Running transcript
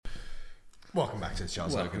Welcome back to the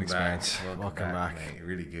Charles Logan Experience. Welcome back. Mate.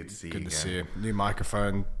 Really good to see you. Good to again. see you. New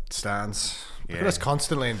microphone stands. Yeah. Look at us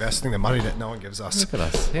constantly investing the money that no one gives us. Look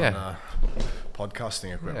at us. Yeah. On,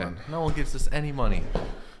 podcasting equipment. Yeah. No one gives us any money for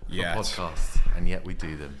Yet. podcasts, and yet we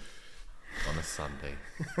do them on a Sunday.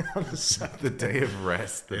 The day of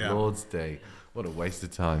rest, the Lord's Day. What a waste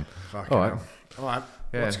of time. Fucking All right. All right.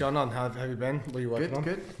 Yeah. What's going on? How have you been? What are you working on?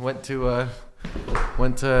 Good.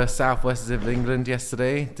 Went to southwest of England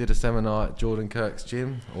yesterday. Did a seminar at Jordan Kirk's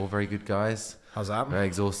gym. All very good guys. How's that? Very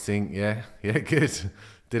exhausting. Yeah, good.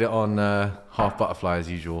 Did it on half butterfly as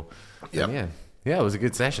usual. Yep. And yeah, it was a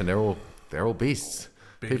good session. They're all beasts.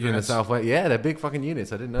 Big People units. in the southwest. Yeah, they're big fucking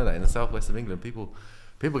units. I didn't know that. In the southwest of England, people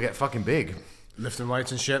get fucking big. Lifting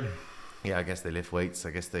weights and shit. Yeah, I guess they lift weights.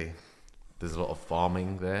 I guess there's a lot of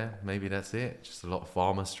farming there. Maybe that's it. Just a lot of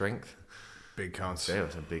farmer strength. Big cunts. There were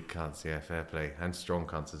some big cunts, yeah, fair play. And strong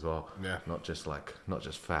cunts as well. Yeah. Not just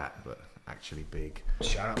fat, but actually big.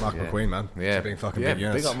 Shout out Mark McQueen, man. Yeah. Big fucking big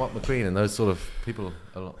units. Big up Mark McQueen and those sort of people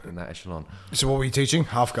a lot in that echelon. So what were you teaching?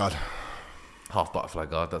 Half guard. Half butterfly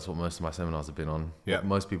guard, that's what most of my seminars have been on. Yeah. What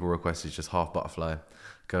most people request is just half butterfly.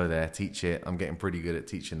 Go there, teach it. I'm getting pretty good at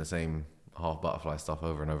teaching the same half butterfly stuff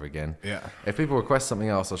over and over again. Yeah. If people request something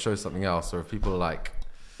else, I'll show something else. Or if people are like,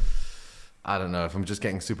 I don't know, if I'm just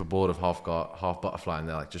getting super bored of half butterfly and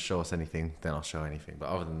they're like, just show us anything, then I'll show anything. But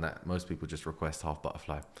other than that, most people just request half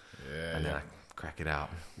butterfly. Yeah. And then I crack it out.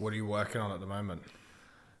 What are you working on at the moment?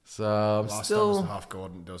 So I'm Last still... time was the half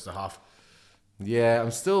Gordon. There was the half. Yeah,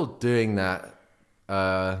 I'm still doing that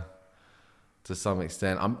to some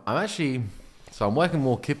extent. I'm actually... So I'm working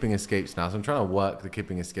more kipping escapes now. So I'm trying to work the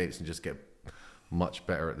kipping escapes and just get much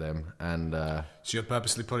better at them. And So you're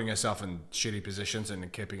purposely putting yourself in shitty positions and then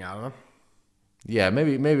kipping out of them? yeah,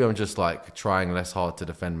 maybe I'm just like trying less hard to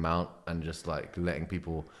defend mount and just like letting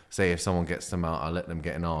people say if someone gets to mount, I'll let them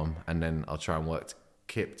get an arm and then I'll try and work to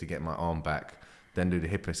kip to get my arm back, then do the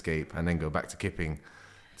hip escape and then go back to kipping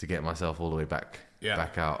to get myself all the way back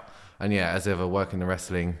out. And yeah, as ever, working the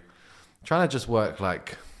wrestling, trying to just work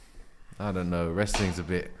like, I don't know, wrestling's a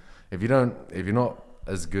bit, if you're not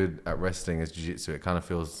as good at wrestling as jiu-jitsu, it kind of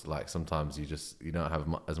feels like sometimes you don't have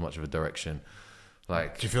as much of a direction.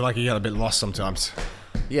 Like, Do you feel like you get a bit lost sometimes?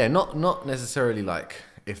 yeah, not necessarily like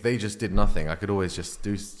if they just did nothing, I could always just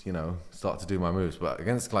start to do my moves. But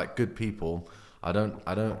against like good people, I don't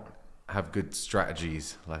have good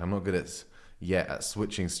strategies. Like I'm not good at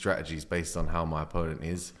switching strategies based on how my opponent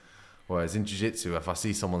is. Whereas in jiu-jitsu, if I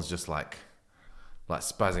see someone's just like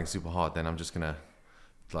spazzing super hard, then I'm just gonna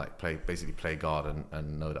like play guard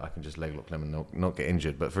and know that I can just leg lock them and not get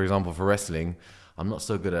injured. But for example, for wrestling, I'm not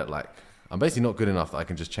so good at I'm basically not good enough that I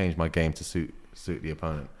can just change my game to suit the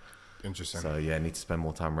opponent. Interesting. So yeah, I need to spend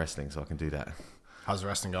more time wrestling so I can do that. How's the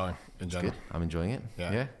wrestling going in general? Good. I'm enjoying it.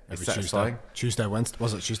 Yeah. It's Every satisfying. Tuesday, Wednesday.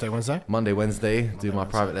 Was it Tuesday, Wednesday? Monday, Wednesday, do my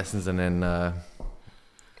private lessons and then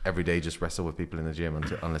every day just wrestle with people in the gym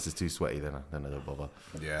unless it's too sweaty, then I don't bother.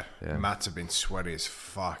 Yeah. Mats have been sweaty as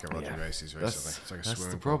fuck at Roger Gracie's recently. It's like a That's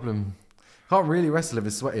swimming the pool. problem. Can't really wrestle if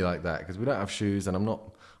it's sweaty like that because we don't have shoes and I'm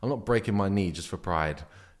not breaking my knee just for pride,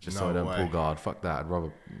 just so I don't pull guard. Fuck that. I'd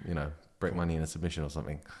rather break my knee in a submission or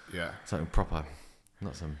something. Yeah. Something proper,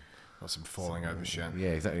 not some falling over shit. Yeah,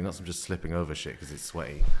 exactly. Not some just slipping over shit because it's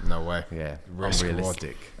sweaty. No way. Yeah, Risk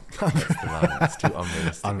unrealistic. That's the line. It's too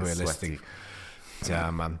unrealistic. Unrealistic. It's sweaty.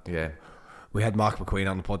 Yeah, man. Yeah. We had Mark McQueen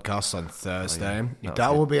on the podcast on Thursday. Oh, yeah.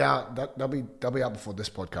 That will be out. That'll be out before this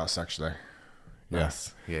podcast, actually.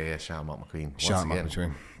 Yes. Yeah. Shout out Mark McQueen. Shout Once out Mark again,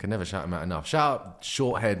 McQueen. Can never shout him out enough. Shout out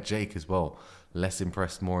Shorthead Jake as well. Less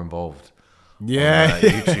impressed, more involved. Yeah. On,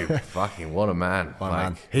 YouTube. Fucking what a man.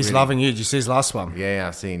 Man. He's really, loving you. Did you see his last one? Yeah,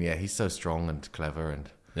 I've seen. Yeah, he's so strong and clever and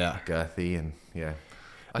girthy and yeah.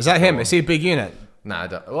 Is that him? Is he a big unit? Nah, I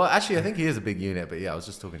don't. Well, actually, I think he is a big unit, but yeah, I was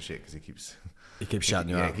just talking shit because he keeps shouting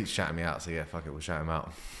you out. Yeah, he keeps shouting me out. So yeah, fuck it, we'll shout him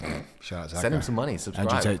out. Shout out to that Send him guy. some money.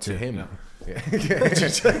 Subscribe Agitate to too. him.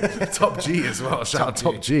 Yeah. Top G as well. Shout out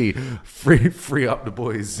Top G. Free up the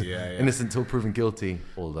boys. Yeah. Innocent till proven guilty.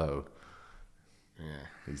 Although,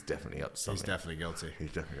 he's definitely up to something. He's definitely guilty.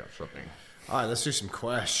 He's definitely up to something. All right, let's do some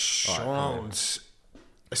questions. Right,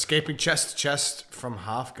 Escaping chest to chest from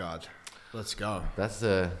half guard. Let's go. That's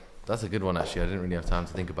a good one actually. I didn't really have time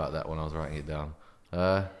to think about that when I was writing it down.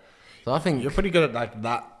 So I think You're pretty good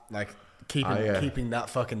at keeping that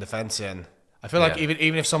fucking defense in. I feel like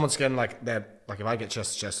even if someone's getting if I get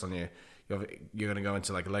chest to chest on you, you're gonna go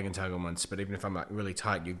into like leg entanglements. But even if I'm like really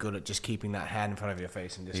tight, you're good at just keeping that hand in front of your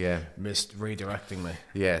face and just redirecting me.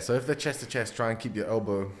 Yeah. So if they're chest to chest, try and keep your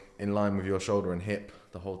elbow in line with your shoulder and hip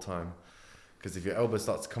the whole time. Because if your elbow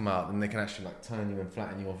starts to come out, then they can actually like turn you and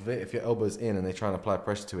flatten you off of it. If your elbow's in and they try and apply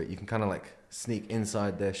pressure to it, you can kind of like sneak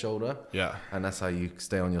inside their shoulder. Yeah. And that's how you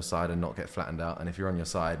stay on your side and not get flattened out. And if you're on your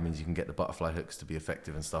side, it means you can get the butterfly hooks to be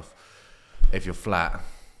effective and stuff. If you're flat,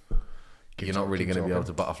 you're not really going to be able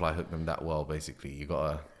to butterfly hook them that well, basically. You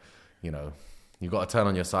gotta turn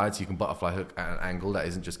on your side so you can butterfly hook at an angle that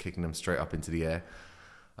isn't just kicking them straight up into the air.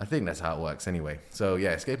 I think that's how it works anyway. So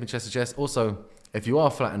yeah, escaping chest to chest. Also, if you are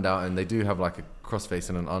flattened out and they do have like a crossface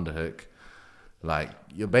and an underhook, like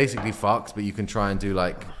you're basically fucked, but you can try and do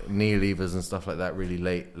like knee levers and stuff like that really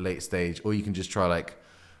late stage, or you can just try like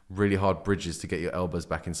really hard bridges to get your elbows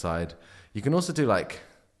back inside. You can also do like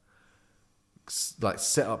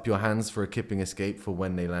set up your hands for a kipping escape for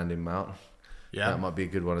when they land in mount. Yeah, that might be a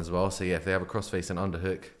good one as well. So yeah, if they have a crossface and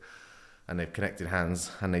underhook and they've connected hands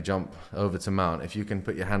and they jump over to mount, if you can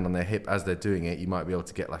put your hand on their hip as they're doing it, you might be able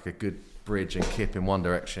to get like a good bridge and kip in one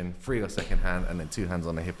direction, free your second hand, and then two hands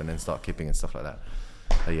on the hip and then start kipping and stuff like that.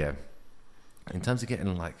 But yeah, in terms of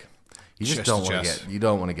getting like, you just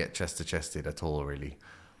don't want to get chest to chested at all, really.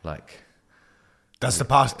 Like, that's the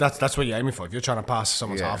pass. That's what you're aiming for. If you're trying to pass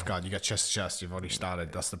someone's half guard, you get chest to chest. You've already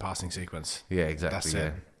started. That's the passing sequence. Yeah, exactly. That's it.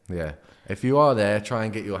 it. Yeah. If you are there, try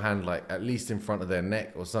and get your hand like at least in front of their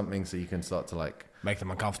neck or something, so you can start to like make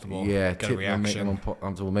them uncomfortable. Yeah, get a reaction. Make them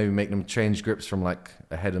uncomfortable. Maybe make them change grips from like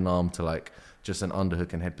a head and arm to like just an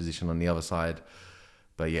underhook and head position on the other side.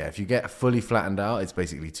 But yeah, if you get fully flattened out, it's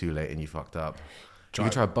basically too late and you fucked up. You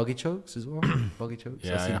can try buggy chokes as well. Buggy chokes.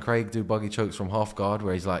 Yeah, I've seen Craig do buggy chokes from half guard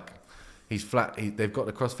where he's flat. They've got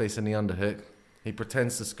the crossface and the underhook. He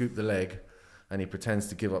pretends to scoop the leg and he pretends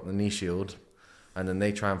to give up the knee shield. And then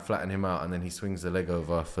they try and flatten him out, and then he swings the leg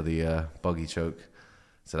over for the buggy choke.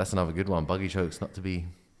 So that's another good one. Buggy choke's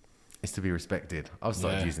it's to be respected. I've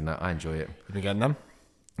started using that. I enjoy it. You been getting them?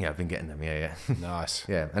 Yeah, I've been getting them. Yeah. Nice.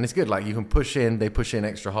 Yeah, and it's good. Like you can push in, they push in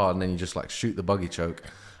extra hard, and then you just like shoot the buggy choke.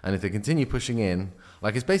 And if they continue pushing in,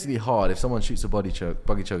 like it's basically hard. If someone shoots a buggy choke,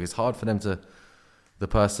 it's hard for the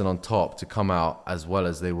person on top to come out as well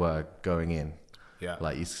as they were going in. Yeah.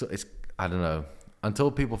 Like it's I don't know.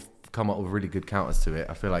 Until people come up with really good counters to it,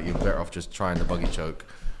 I feel like you're better off just trying the buggy choke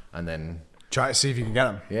and then try to see if you can get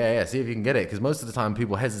them. Yeah, see if you can get it, because most of the time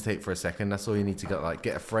people hesitate for a second. That's all you need to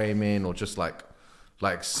get a frame in, or just like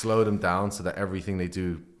slow them down so that everything they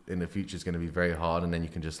do in the future is going to be very hard, and then you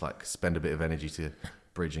can just like spend a bit of energy to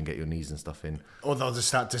bridge and get your knees and stuff in. Or they'll just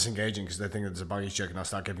start disengaging because they think there's a buggy choke and they'll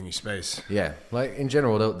start giving you space. Yeah, like in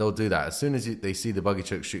general they'll do that. As soon as they see the buggy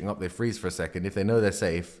choke shooting up, they freeze for a second. If they know they're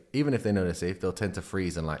safe, even if they know they're safe, they'll tend to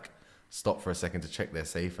freeze and like stop for a second to check they're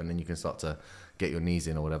safe, and then you can start to get your knees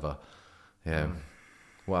in or whatever. Yeah.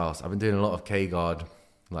 What else? I've been doing a lot of K-guard,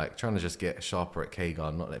 like trying to just get sharper at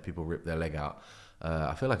K-guard, not let people rip their leg out.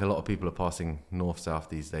 I feel like a lot of people are passing north-south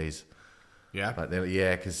these days. Yeah?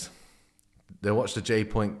 Because they watch the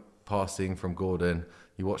J-point passing from Gordon.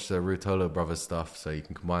 You watch the Rutolo brothers stuff, so you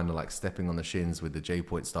can combine the like stepping on the shins with the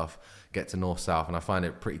J-point stuff, get to north-south, and I find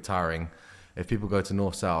it pretty tiring. If people go to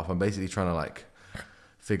north-south, I'm basically trying to like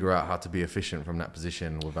figure out how to be efficient from that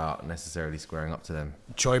position without necessarily squaring up to them.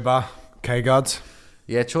 Choi bar, K-guards.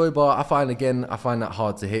 Yeah, Choi bar, I find that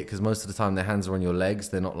hard to hit because most of the time their hands are on your legs.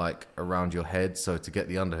 They're not like around your head. So to get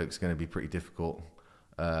the underhook is going to be pretty difficult.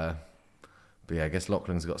 But yeah, I guess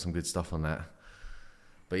Lachlan's got some good stuff on that.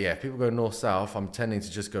 But yeah, if people go north-south, I'm tending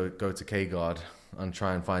to just go to K-guard and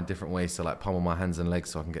try and find different ways to like pummel my hands and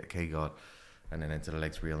legs so I can get K-guard and then enter the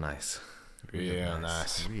legs real nice. Real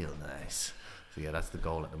nice. So yeah, that's the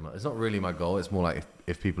goal at the moment. It's not really my goal. It's more like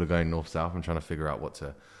if people are going north-south, I'm trying to figure out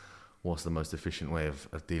what's the most efficient way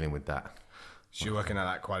of dealing with that. So you're working at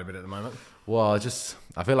that quite a bit at the moment? Well,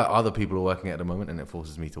 I feel like other people are working at the moment, and it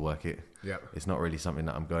forces me to work it. Yeah. It's not really something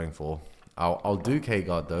that I'm going for. I'll do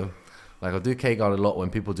K-guard though. Like I'll do K-guard a lot when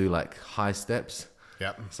people do like high steps.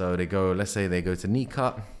 Yep. So let's say they go to knee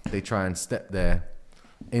cut, they try and step their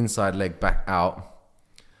inside leg back out.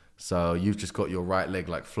 So you've just got your right leg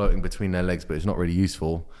like floating between their legs, but it's not really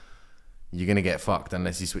useful. You're going to get fucked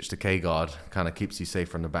unless you switch to K-guard. Kind of keeps you safe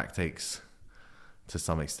from the back takes to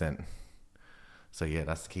some extent. So yeah,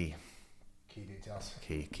 that's the key. Key details.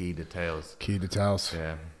 Key details.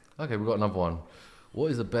 Yeah. Okay, we've got another one. What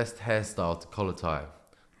is the best hairstyle to collar tie?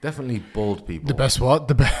 Definitely bald people. The best what?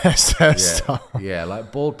 The best hairstyle? Yeah,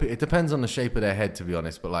 like bald people. It depends on the shape of their head, to be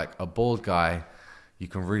honest. But like a bald guy, you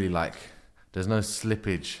can really like, there's no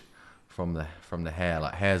slippage from the hair.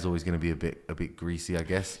 Like hair's always going to be a bit greasy, I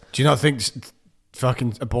guess. Do you not think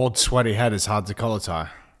fucking a bald sweaty head is hard to collar tie?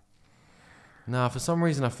 No, for some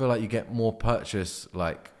reason I feel like you get more purchase,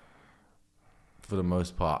 like for the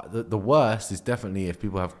most part. The worst is definitely if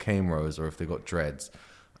people have cane rows or if they got dreads.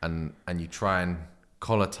 and you try and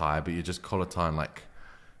collar tie, but you're just collar tying like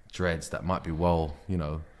dreads that might be well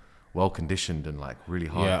conditioned and like really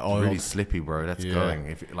hard, really slippy, bro. That's going.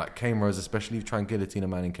 If like cane rows, especially if you try and guillotine a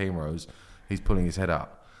man in cane rows, he's pulling his head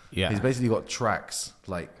out. Yeah, he's basically got tracks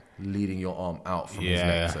like leading your arm out from his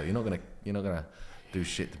neck. So you're not gonna do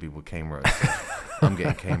shit to people with cane rows. So I'm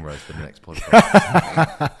getting cane rows for the next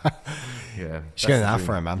podcast. Yeah, just get an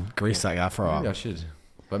afro, man. Grease that afro up. Maybe I should,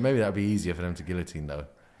 but maybe that'd be easier for them to guillotine though.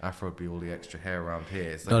 Afro would be all the extra hair around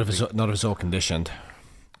here. It's like not if it's all conditioned.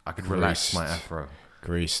 I could relax my afro.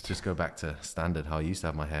 Greased. Just go back to standard how I used to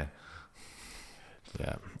have my hair.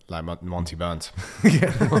 Yeah, like Monty Burns.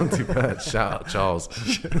 Yeah, Monty Burns. Shout out Charles.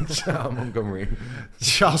 Shout out Montgomery.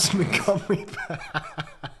 Charles Montgomery.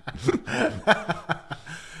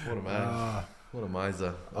 What a man. What a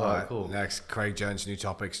miser. All right, cool. Next, Craig Jones, new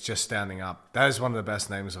topics, just standing up. That is one of the best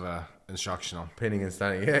names of a instructional. Pinning and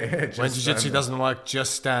standing. Yeah. When jiu-jitsu doesn't work,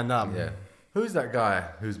 just stand up. Yeah. Who's that guy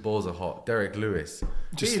whose balls are hot? Derek Lewis.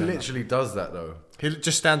 He literally does that though. He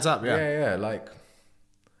just stands up, yeah. Yeah. Like,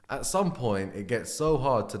 at some point, it gets so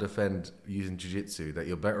hard to defend using jiu-jitsu that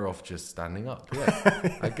you're better off just standing up.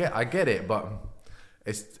 Yeah, I get it, but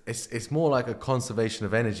it's more like a conservation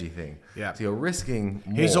of energy thing. Yeah. So you're risking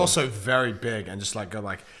more. He's also very big and just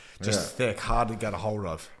thick, hard to get a hold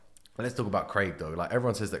of. Let's talk about Craig though. Like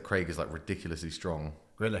everyone says that Craig is like ridiculously strong.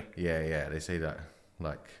 Really? Yeah. They say that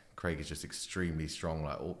like Craig is just extremely strong,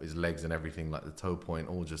 like all his legs and everything, like the toe point,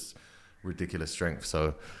 all just ridiculous strength.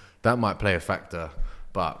 So that might play a factor,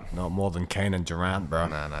 but not more than Kane and Durant, bro.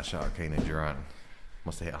 Nah. Shout out Kane and Durant.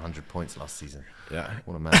 Must have hit 100 points last season. Yeah,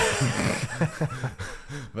 what a man.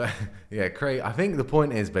 But yeah, Craig. I think the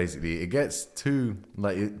point is basically it gets too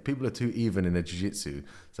like people are too even in the jiu-jitsu.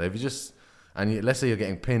 So if you just let's say you're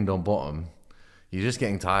getting pinned on bottom, you're just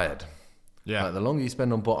getting tired. Yeah. Like the longer you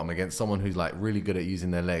spend on bottom against someone who's like really good at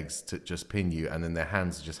using their legs to just pin you, and then their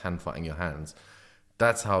hands are just hand fighting your hands.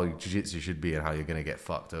 That's how jiu-jitsu should be, and how you're going to get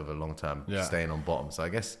fucked over long term, staying on bottom. So I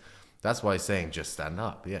guess that's why he's saying just stand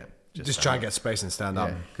up. Yeah. Just try and get space and stand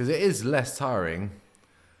up. Because it is less tiring.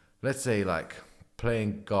 Let's say like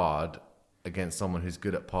playing guard against someone who's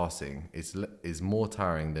good at passing is more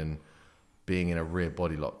tiring than being in a rear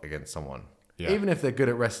body lock against someone. Yeah. Even if they're good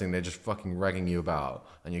at wrestling, they're just fucking ragging you about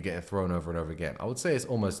and you're getting thrown over and over again. I would say it's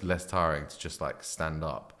almost less tiring to just like stand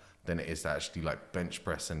up than it is to actually like bench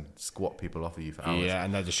press and squat people off of you for hours. Yeah,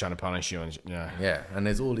 and they're just trying to punish you. Yeah, and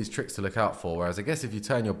there's all these tricks to look out for. Whereas I guess if you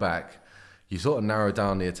turn your back, you sort of narrow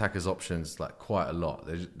down the attacker's options like quite a lot.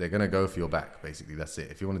 They're going to go for your back, basically. That's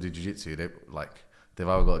it. If you want to do jiu-jitsu, they've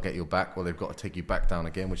either got to get your back or they've got to take you back down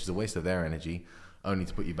again, which is a waste of their energy, only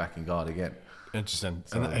to put you back in guard again. Interesting.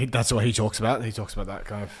 So, and that's what he talks about. He talks about that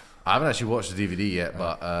kind of. I haven't actually watched the DVD yet,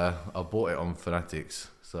 but I bought it on Fanatics,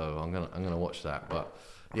 so I'm gonna watch that. But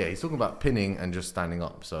yeah, he's talking about pinning and just standing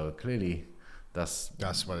up. So clearly, that's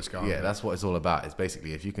what it's going. Yeah, that's what it's all about. It's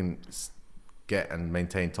basically if you can get and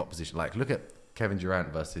maintain top position. Like look at Kevin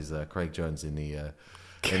Durant versus Craig Jones in the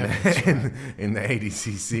in the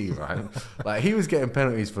ADCC, right? Like he was getting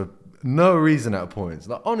penalties for no reason at points.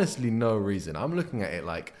 Like honestly, no reason. I'm looking at it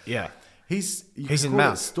like He's in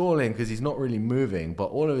mouth stalling because he's not really moving, but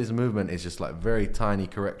all of his movement is just like very tiny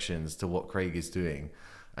corrections to what Craig is doing,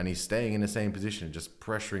 and he's staying in the same position, just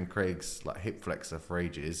pressuring Craig's like hip flexor for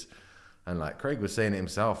ages. And like Craig was saying it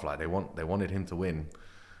himself, like they wanted him to win.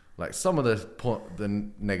 Like some of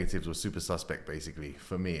the negatives were super suspect. Basically,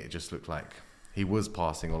 for me, it just looked like he was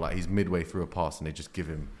passing, or like he's midway through a pass and they just give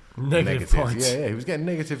him negative points. Yeah, he was getting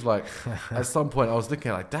negative. Like at some point, I was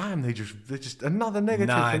looking like, damn, they just another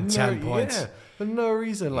negative. 10 points. Yeah, for no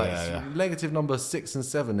reason. Like negative number 6 and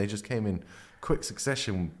 7, they just came in quick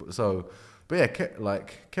succession. So, but yeah,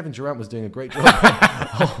 like Kevin Durant was doing a great job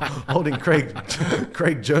holding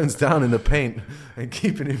Craig Jones down in the paint and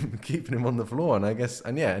keeping him on the floor. And I guess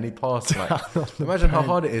and he passed. Like, imagine how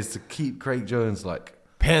hard it is to keep Craig Jones like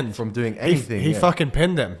pinned from doing anything. He fucking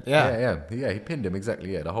pinned him. Yeah, he pinned him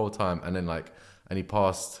exactly. Yeah, the whole time, and then and he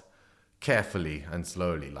passed carefully and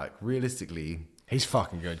slowly. Like realistically, he's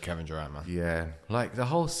fucking good, Kevin Durant, man. Yeah, like the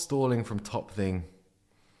whole stalling from top thing.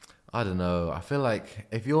 I don't know. I feel like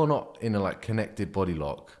if you're not in a like connected body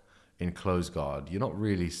lock in close guard, you're not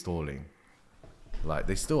really stalling. Like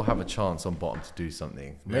they still have a chance on bottom to do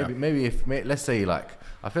something. Maybe if let's say like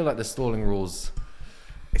I feel like the stalling rules.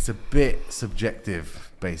 It's a bit subjective,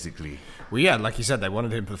 basically. Well, yeah, like you said, they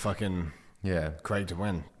wanted him for fucking Craig to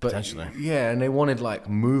win, potentially. Yeah, and they wanted like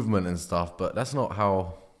movement and stuff, but that's not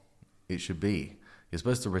how it should be. You're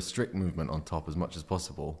supposed to restrict movement on top as much as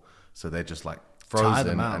possible, so they're just like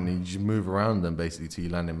frozen, and you just move around them basically till you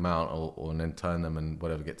land in mount, or and then turn them and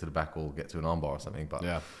whatever, get to the back or get to an armbar or something. But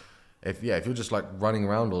if you're just like running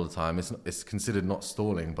around all the time, it's considered not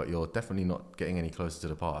stalling, but you're definitely not getting any closer to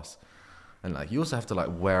the pass. And like you also have to like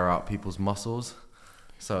wear out people's muscles,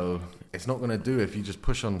 so it's not gonna do if you just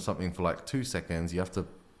push on something for like 2 seconds. You have to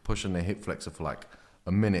push on their hip flexor for like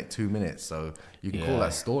a minute, 2 minutes. So you can call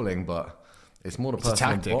that stalling, but it's more the person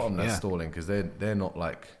on the bottom that's stalling, because they're not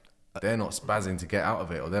spazzing to get out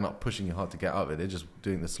of it, or they're not pushing you hard to get out of it. They're just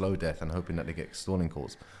doing the slow death and hoping that they get stalling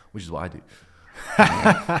calls, which is what I do.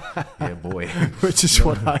 Yeah, boy. Which is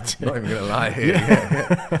what I do. Not even gonna lie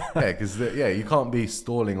here. Because you can't be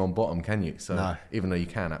stalling on bottom, can you? So even though you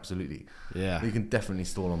can, absolutely. Yeah, you can definitely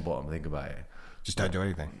stall on bottom. Think about it. Just don't do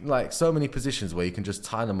anything. Like so many positions where you can just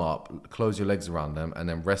tie them up, close your legs around them, and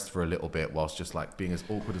then rest for a little bit whilst just like being as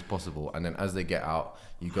awkward as possible. And then as they get out,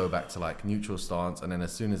 you go back to like neutral stance, and then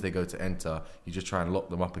as soon as they go to enter, you just try and lock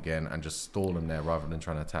them up again and just stall them there rather than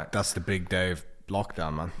trying to attack. That's the Big Dave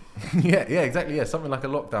lockdown, man. yeah, exactly. Yeah, something like a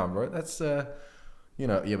lockdown, bro. That's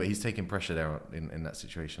but he's taking pressure there in that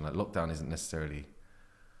situation. Like lockdown isn't necessarily.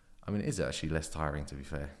 I mean, it is actually less tiring, to be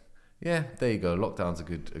fair. Yeah, there you go. Lockdown's a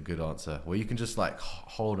good answer. Where you can just like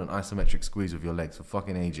hold an isometric squeeze with your legs for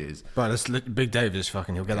fucking ages. But this Big Dave is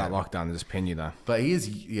fucking. He'll get that lockdown and just pin you there. But he's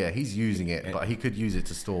using it. But he could use it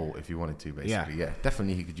to stall if he wanted to. Basically, yeah,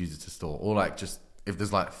 definitely he could use it to stall. Or like just if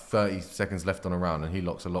there's like 30 seconds left on a round and he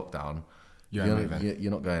locks a lockdown. You're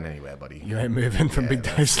not going anywhere, buddy. You ain't moving from Big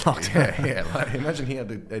Dave's lockdown. Yeah. Like, imagine he had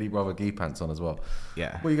the Eddie Brother gi pants on as well.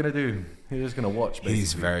 Yeah. What are you gonna do? You're just gonna watch. Basically.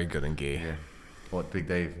 He's very good in gi. Yeah. What, Big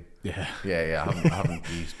Dave? Yeah. Yeah. I haven't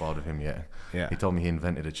gi sparred with him yet. Yeah. He told me he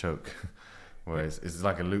invented a choke. Whereas it's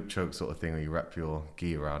like a loop choke sort of thing where you wrap your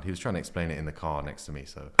gi around. He was trying to explain it in the car next to me,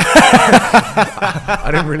 so I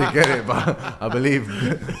didn't really get it, but I believe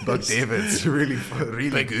Big David's really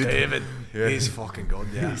Big good. David, he's fucking good.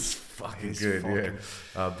 Yeah, he's fucking good.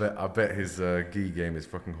 Yeah, I bet his gi game is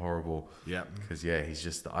fucking horrible. Yeah, because he's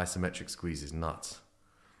just the isometric squeeze is nuts.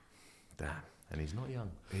 Damn. And he's not young.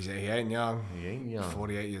 He ain't young. He ain't young.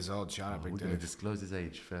 48 years old. Shout out, Big Dave. We're going to disclose his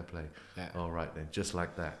age. Fair play. Yeah. All right then. Just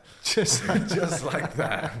like that. Just like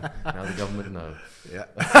that. Now the government know. Yeah.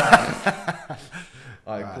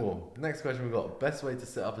 All right, cool. Next question we've got. Best way to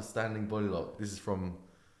set up a standing body lock. This is from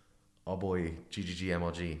our boy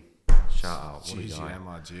GGGMRG. Shout out.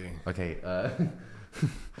 GGGMRG. Okay.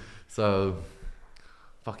 So,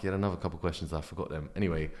 fuck, you had another couple questions. I forgot them.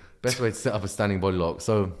 Anyway, best way to set up a standing body lock.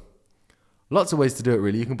 So, lots of ways to do it,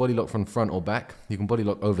 really. You can body lock from front or back. You can body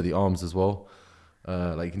lock over the arms as well.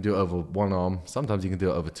 Like you can do it over one arm. Sometimes you can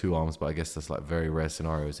do it over two arms, but I guess that's like very rare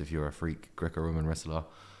scenarios if you're a freak Greco-Roman wrestler.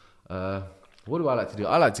 What do I like to do?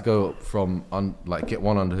 I like to go from get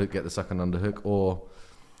one underhook, get the second underhook, or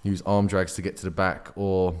use arm drags to get to the back,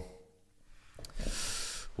 or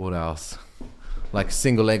what else? Like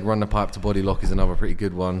single leg run the pipe to body lock is another pretty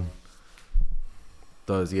good one.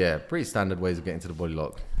 Those, pretty standard ways of getting to the body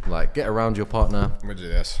lock. Like, get around your partner. I'm going to do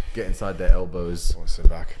this. Get inside their elbows. I'll sit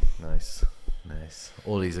back. Nice.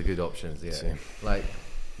 All these are good options, yeah. Like,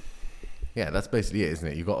 that's basically it, isn't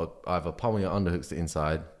it? You've got to either pummel your underhooks to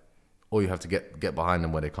inside, or you have to get behind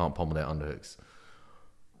them where they can't pummel their underhooks.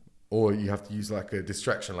 Or you have to use like a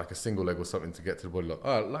distraction, like a single leg or something to get to the body lock.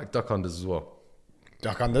 Like duck unders as well.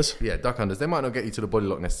 Duck unders? Yeah, duck unders. They might not get you to the body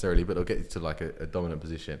lock necessarily, but they'll get you to like a dominant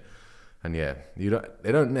position. And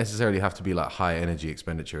they don't necessarily have to be like high energy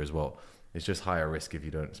expenditure as well. It's just higher risk if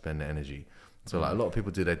you don't spend the energy. So like a lot of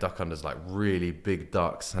people do their duck unders like really big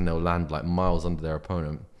ducks, and they'll land like miles under their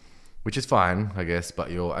opponent, which is fine, I guess.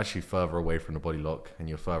 But you're actually further away from the body lock, and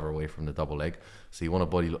you're further away from the double leg. So you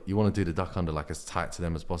want to do the duck under like as tight to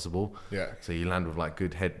them as possible. Yeah. So you land with like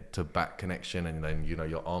good head to back connection, and then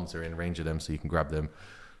your arms are in range of them, so you can grab them.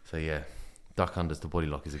 So duck unders to body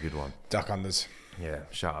lock is a good one. Duck unders. Yeah,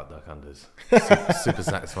 shout out duck unders. Super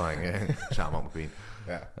satisfying. Yeah, shout out McQueen.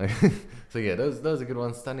 Yeah. So those are good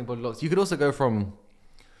ones. Standing body locks. You could also go from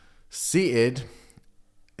seated.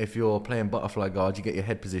 If you're playing butterfly guard, you get your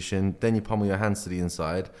head position, then you pummel your hands to the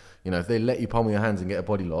inside. If they let you pummel your hands and get a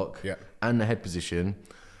body lock and the head position,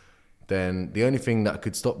 then the only thing that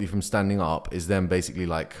could stop you from standing up is them basically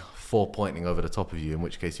like 4-pointing over the top of you, in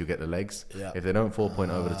which case you'll get the legs. Yeah. If they don't 4-point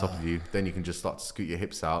over the top of you, then you can just start to scoot your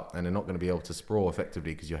hips out, and they're not going to be able to sprawl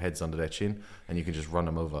effectively because your head's under their chin, and you can just run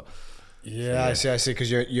them over. Yeah, I see. Because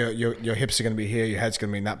your hips are going to be here, your head's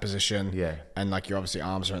going to be in that position. Yeah. And like your obviously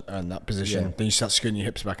arms are in that position. Yeah. Then you start scooting your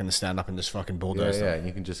hips back in the stand up and just fucking bulldoze them. Yeah, and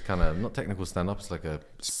you can just kind of, not technical stand up, it's like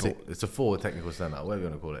it's a forward technical stand up, whatever you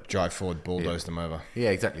want to call it. Drive forward, bulldoze them over.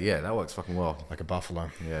 Yeah, exactly. Yeah, that works fucking well. Like a buffalo.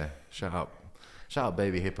 Yeah. Shout Shout out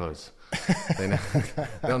Baby Hippos. They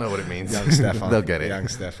don't know what it means. Young Stefan. They'll get it. Young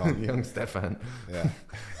Stefan. Young Stefan. Yeah.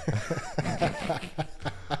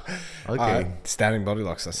 Okay. Standing body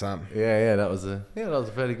locks. That's that. Yeah. That was a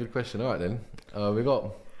fairly good question. All right then. We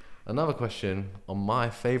got another question on my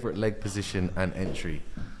favorite leg position and entry.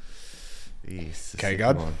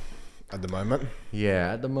 K-guard. At the moment.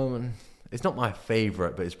 Yeah, at the moment, it's not my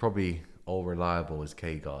favorite, but it's probably all reliable as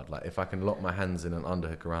K-guard. Like if I can lock my hands in an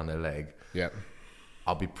underhook around their leg,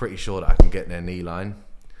 I'll be pretty sure that I can get their knee line.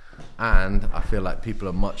 And I feel like people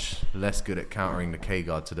are much less good at countering the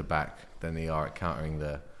K-guard to the back than they are at countering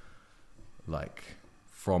the, like,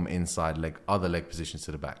 from inside other leg positions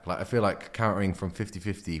to the back. Like I feel like countering from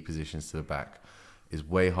 50-50 positions to the back is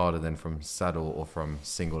way harder than from saddle or from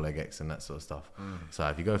single leg X and that sort of stuff. So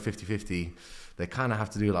if you go 50-50, they kind of have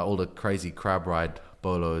to do like all the crazy crab ride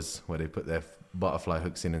bolos where they put their butterfly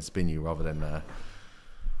hooks in and spin you rather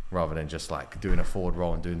than just like doing a forward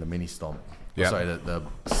roll and doing the mini stomp. Sorry, the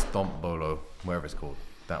stomp bolo, whatever it's called,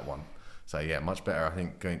 that one. So yeah, much better I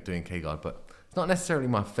think doing K-guard, but it's not necessarily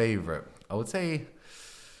my favorite. I would say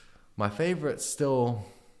my favorite's still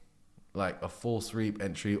like a full sweep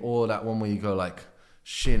entry or that one where you go like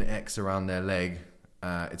shin X around their leg.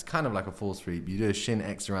 It's kind of like a full sweep. You do a shin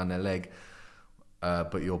X around their leg,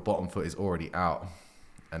 but your bottom foot is already out,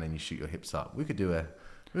 and then you shoot your hips up. We could do a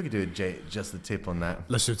just the tip on that.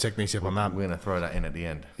 Let's do a technique tip on that. We're gonna throw that in at the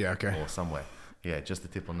end. Yeah, okay. Or somewhere. Yeah, just the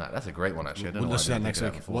tip on that. That's a great one actually. We'll do that next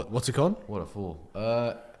week. What's it called? What a fool.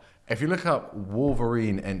 If you look up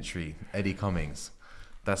Wolverine entry, Eddie Cummings,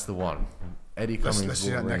 that's the one. Eddie Cummings. Let's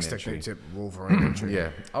do that next technique tip. Wolverine entry.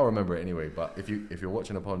 Yeah, I'll remember it anyway. But if you're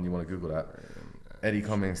watching a pod and you want to Google that, Eddie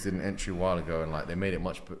Cummings did an entry a while ago, and like they made it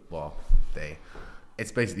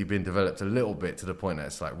it's basically been developed a little bit to the point that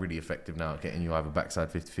it's like really effective now at getting you either backside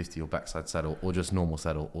 50-50 or backside saddle or just normal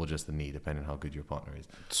saddle or just the knee, depending how good your partner is.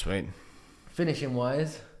 Sweet. Finishing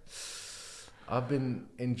wise, I've been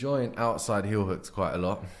enjoying outside heel hooks quite a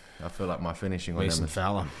lot. I feel like my finishing on Mason them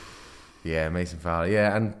Fowler. Yeah, Mason Fowler.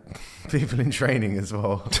 Yeah, and people in training as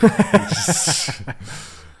well.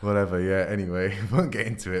 Whatever, yeah. Anyway, won't get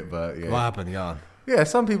into it, but yeah. What happened, Jan? Yeah,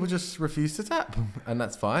 some people just refuse to tap, and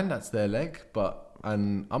that's fine. That's their leg.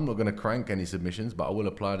 And I'm not going to crank any submissions, but I will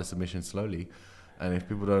apply the submission slowly. And if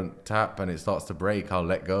people don't tap and it starts to break, I'll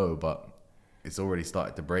let go. But it's already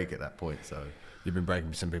started to break at that point. So you've been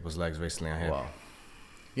breaking some people's legs recently, I hear. Well,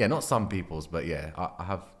 yeah, not some people's, but yeah, I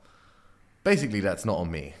have. Basically, that's not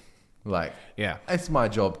on me. Like, yeah, it's my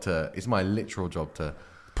literal job to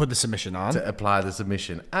put the submission on, to apply the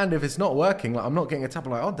submission. And if it's not working, like I'm not getting a tap,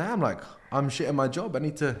 I'm like, oh damn, like I'm shit at my job. I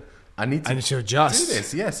need to adjust. Do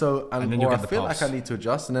this, yeah. So and then or I feel like I need to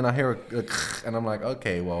adjust, and then I hear a and I'm like,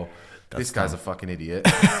 okay, well, this guy's a fucking idiot.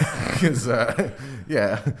 Because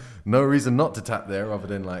no reason not to tap there, other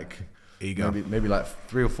than like ego. Maybe like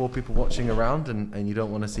 3 or 4 people watching around, and you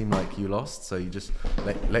don't want to seem like you lost, so you just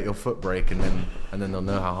let your foot break, and then they'll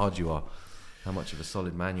know how hard you are, how much of a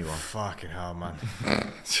solid man you are. Fucking hell, man.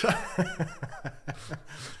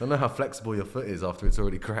 They'll know how flexible your foot is after it's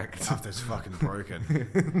already cracked. After it's fucking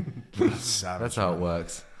broken. That's how it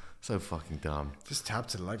works. So fucking dumb. Just tap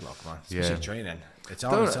to the leg lock, man. Especially training. It's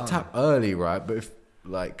on. Don't tap early, right? But if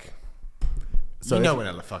like. So you know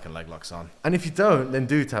when the fucking leg lock's on. And if you don't, then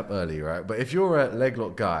do tap early, right? But if you're a leg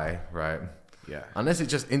lock guy, right? Yeah. Unless it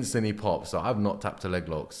just instantly pops. So I've not tapped to leg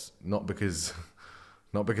locks, not because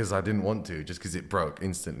I didn't want to, just because it broke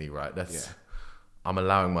instantly, right? I'm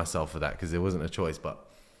allowing myself for that because there wasn't a choice. But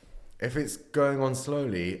if it's going on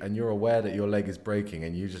slowly and you're aware that your leg is breaking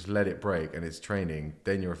and you just let it break and it's training,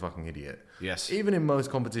 then you're a fucking idiot. Yes. Even in most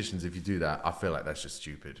competitions, if you do that, I feel like that's just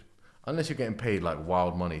stupid. Unless you're getting paid like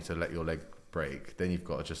wild money to let your leg break, then you've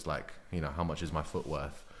got to just like, how much is my foot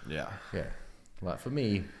worth? Yeah. Like for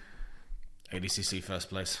me, ADCC first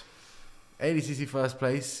place. ADCC first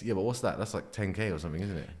place. Yeah, but what's that? That's like 10k or something,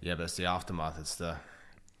 isn't it? Yeah, but it's the aftermath. It's the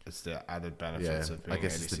added benefits of being I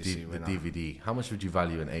guess ADCC it's the winner. DVD. How much would you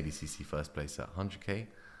value an ADCC first place at? 100k?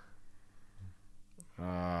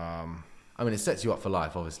 I mean, it sets you up for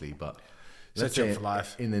life, obviously, but sets you up for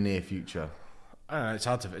life in the near future. I don't know.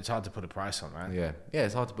 It's hard to put a price on, right? Yeah,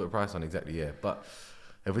 it's hard to put a price on, exactly. Yeah, but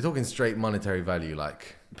if we're talking straight monetary value,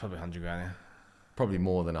 like probably 100 grand. Yeah. Probably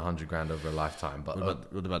more than 100 grand over a lifetime. But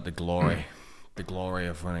what about the glory? The glory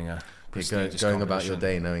of winning a prestigious going about your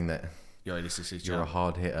day knowing that you're ADCC you're a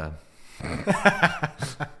hard hitter.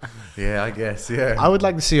 Yeah, I guess. Yeah, I would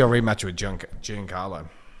like to see a rematch with Giancarlo.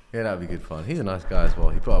 Yeah, that would be good fun. He's a nice guy as well.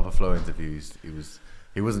 He put up a flow interview.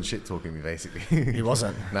 He wasn't shit talking me basically. He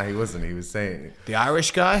wasn't. No, he wasn't. He was saying the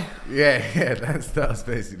Irish guy. Yeah, that was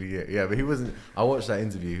basically it. Yeah, but he wasn't. I watched that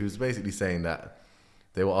interview. He was basically saying that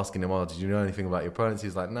they were asking him, "Oh, did you know anything about your opponents?"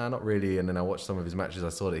 He's like, "Nah, not really." And then I watched some of his matches. I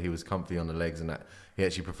saw that he was comfy on the legs, and that he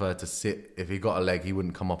actually preferred to sit. If he got a leg, he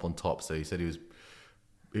wouldn't come up on top. So he said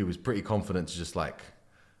he was pretty confident to just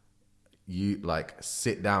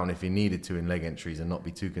sit down if he needed to in leg entries and not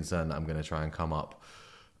be too concerned that I'm going to try and come up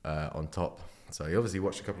on top. So he obviously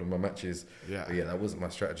watched a couple of my matches. Yeah. But yeah, that wasn't my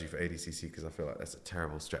strategy for ADCC because I feel like that's a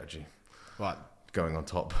terrible strategy. What? Going on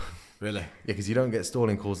top. Really? Yeah, because you don't get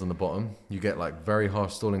stalling calls on the bottom. You get like very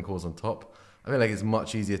harsh stalling calls on top. I feel like it's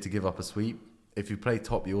much easier to give up a sweep. If you play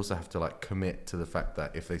top, you also have to like commit to the fact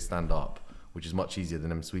that if they stand up, which is much easier than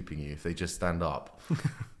them sweeping you. If they just stand up,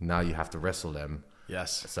 now you have to wrestle them.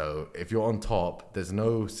 Yes. So if you're on top, there's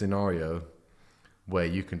no scenario where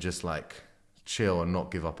you can just like chill and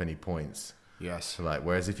not give up any points. Yes. So like,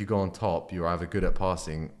 whereas if you go on top, you're either good at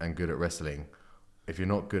passing and good at wrestling. If you're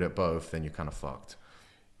not good at both, then you're kind of fucked.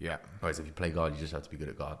 Yeah. Whereas if you play guard, you just have to be good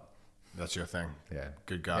at guard. That's your thing. Yeah.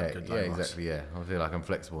 Good guard, yeah, good yeah, leg exactly. Yeah. I feel like I'm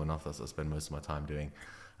flexible enough. That's what I spend most of my time doing.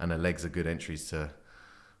 And the legs are good entries to,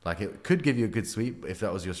 like, it could give you a good sweep if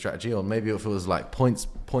that was your strategy, or maybe if it was like points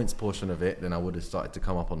portion of it, then I would have started to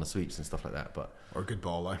come up on the sweeps and stuff like that. But or a good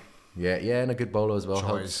bowler. Yeah, and a good bowler as well.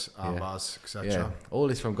 Choice, arm bars, etc. Yeah, all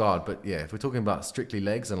is from guard. But yeah, if we're talking about strictly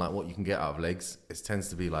legs and like what you can get out of legs, it tends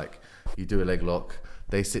to be like you do a leg lock,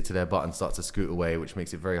 they sit to their butt and start to scoot away, which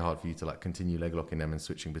makes it very hard for you to like continue leg locking them and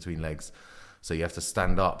switching between legs. So you have to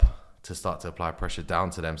stand up to start to apply pressure down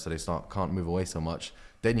to them so they can't move away so much.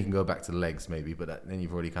 Then you can go back to the legs maybe, but then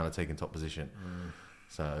you've already kind of taken top position.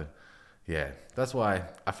 So yeah, that's why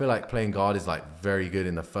I feel like playing guard is like very good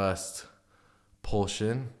in the first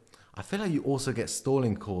portion. I feel like you also get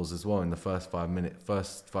stalling calls as well in the first 5 minutes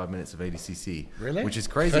of ADCC. Really? Which is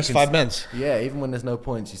crazy. First 5 minutes? Yeah, even when there's no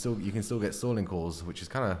points, you can still get stalling calls, which is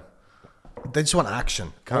kind of... They just want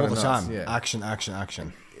action all the time. Yeah. Action.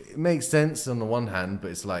 It makes sense on the one hand, but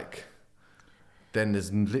it's like... Then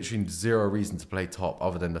there's literally zero reason to play top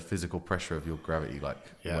other than the physical pressure of your gravity,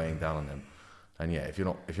 weighing down on them. And yeah, if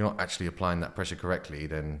you're not actually applying that pressure correctly,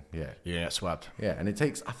 then yeah, swept. Yeah, and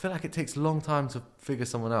I feel like it takes a long time to figure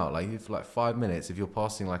someone out. Like if 5 minutes, if you're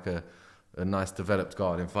passing like a nice developed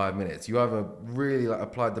guard in 5 minutes, you either really like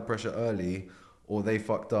applied the pressure early, or they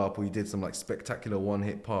fucked up, or you did some like spectacular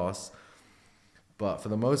one-hit pass. But for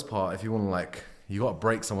the most part, if you want to you got to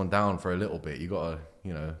break someone down for a little bit. You got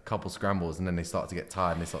to, couple scrambles, and then they start to get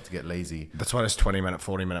tired and they start to get lazy. That's why those 20-minute,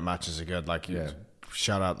 40-minute matches are good.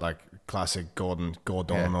 Shout out classic Gordon and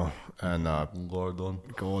Gordon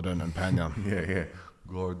and Pena. yeah,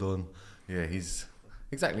 Gordon. Yeah, he's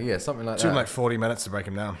exactly something like that. Took like 40 minutes to break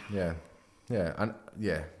him down. Yeah, and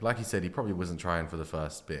like he said, he probably wasn't trying for the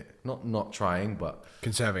first bit. Not trying, but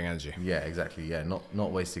conserving energy. Yeah, exactly. Yeah,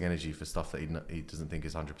 not wasting energy for stuff that he doesn't think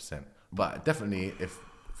is 100%. But definitely, if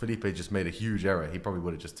Felipe just made a huge error, he probably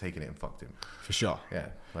would have just taken it and fucked him. For sure. Yeah,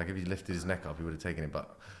 like if he lifted his neck up, he would have taken it.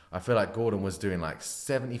 But I feel like Gordon was doing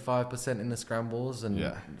 75% in the scrambles,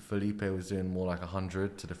 and Felipe was doing more like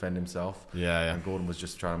 100 to defend himself. Yeah. And Gordon was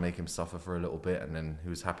just trying to make him suffer for a little bit, and then he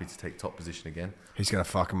was happy to take top position again. He's gonna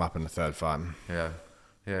fuck him up in the third fight. Yeah.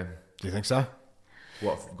 Do you think so?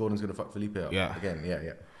 What, Gordon's gonna fuck Felipe up? Yeah. Again,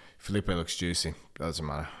 yeah. Felipe looks juicy. Doesn't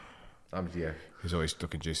matter. Yeah. He's always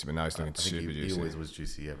looking juicy, but now he's looking super juicy. He always was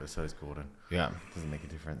juicy, but so is Gordon. Yeah. Doesn't make a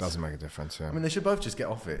difference. Doesn't make a difference, yeah. I mean, they should both just get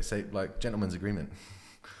off it. Say, gentleman's agreement.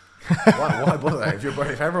 why bother?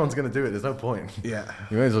 If everyone's going to do it, there's no point. Yeah.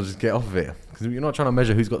 You may as well just get off of it. Because you're not trying to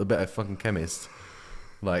measure who's got the better fucking chemist.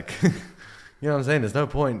 You know what I'm saying? There's no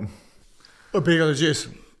point. Being on the juice.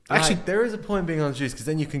 Actually, there is a point being on the juice, because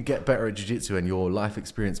then you can get better at jiu-jitsu and your life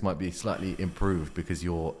experience might be slightly improved because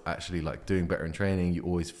you're actually doing better in training. You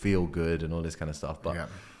always feel good and all this kind of stuff. But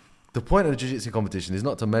the point of the jiu-jitsu competition is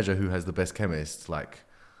not to measure who has the best chemist.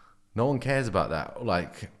 No one cares about that.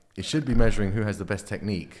 It should be measuring who has the best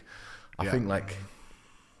technique. I think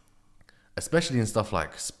especially in stuff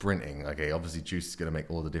like sprinting, obviously juice is going to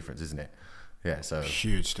make all the difference, isn't it? Yeah, so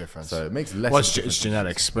huge difference. So it makes less. It's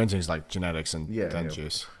genetics. Sprinting is like genetics and then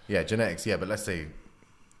juice. Yeah, genetics. Yeah, but let's say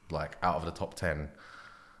out of the top 10,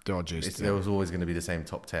 they're all juiced. There was always going to be the same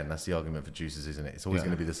top 10. That's the argument for juices, isn't it? It's always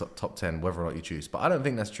going to be the top 10, whether or not you juice. But I don't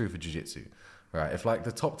think that's true for jiu-jitsu. Right? If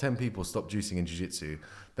the top 10 people stop juicing in jiu-jitsu,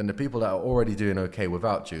 then the people that are already doing okay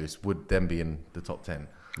without juice would then be in the top 10.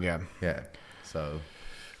 Yeah. Yeah. So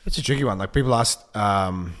it's a tricky one. People ask.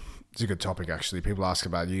 It's a good topic, actually. People ask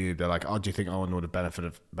about you. They're like, "Oh, do you think Owen would have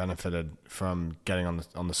benefited from getting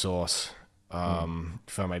on the source from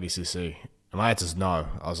ADCC?" And my answer is no.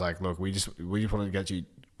 I was like, "Look, we just wanted to get you.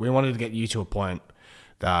 We wanted to get you to a point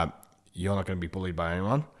that you're not going to be bullied by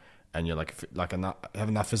anyone, and you're like have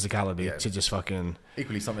enough physicality to just fucking.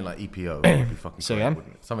 Equally, something like EPO would be fucking so great. yeah,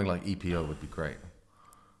 Wouldn't it? Something like EPO would be great.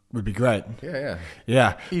 Would be great. Yeah.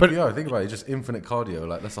 EPO, think about it, just infinite cardio.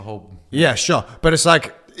 Like that's a whole. Yeah, sure, but it's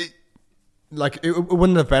like. It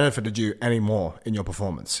wouldn't have benefited you any more in your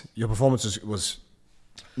performance. Your performance was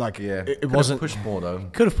like it wasn't pushed more though.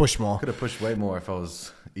 Could have pushed more. Could have pushed way more if I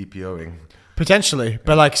was EPOing. Potentially,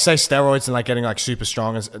 but like say steroids and like getting like super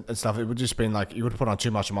strong and stuff, it would just been like you would have put on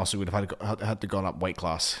too much muscle. You would have had to go up weight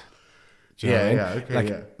class. Do you know what I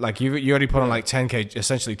mean? Okay, like you already put on like 10 kg,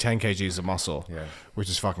 essentially 10 kgs of muscle, yeah, which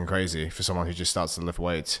is fucking crazy for someone who just starts to lift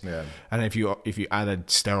weights. Yeah, and if you added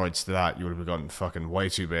steroids to that, you would have gotten fucking way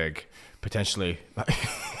too big. Potentially, like,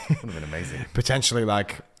 would have been amazing. Potentially,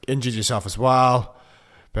 like injured yourself as well.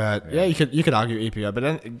 But yeah, you could argue EPO, but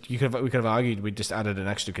then we could have argued we just added an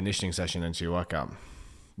extra conditioning session into your workout.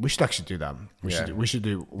 We should actually do that. We should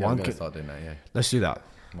do one. I'm gonna start doing that. Yeah, let's do that.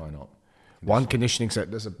 Why not? One conditioning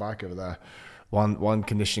set. There's a bike over there. One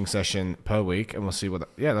conditioning session per week, and we'll see what.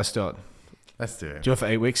 Let's do it. Let's do it. Do it for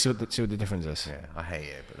 8 weeks. See what the difference is. Yeah, I hate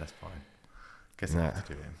it, but that's fine. Guess I have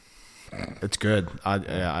to do it. It's good.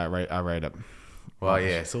 I rate it. Well,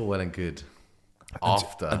 yeah, it's all well and good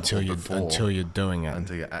until you're doing it.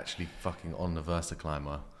 Until you're actually fucking on the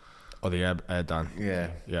VersaClimber or the air done. Yeah.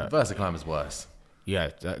 The VersaClimber's worse. Yeah,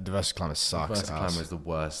 the VersaClimber sucks. The VersaClimber is the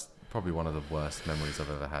worst. Probably one of the worst memories I've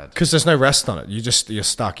ever had. Because there's no rest on it. You're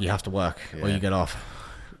stuck. You have to work or you get off.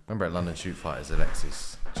 Remember at London Shoot Fighters,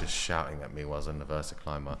 Alexis just shouting at me while I was on the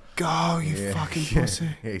VersaClimber. Go, you fucking pussy.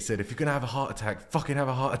 Yeah, he said, if you're going to have a heart attack, fucking have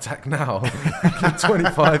a heart attack now. You're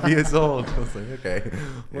 25 years old. I was like, okay,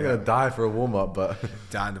 we're going to die for a warm-up, but...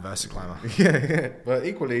 Die in the VersaClimber. Yeah. But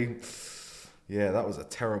equally, that was a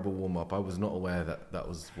terrible warm-up. I was not aware that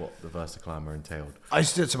was what the VersaClimber entailed. I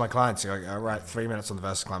used to do it to my clients. Like, all right, 3 minutes on the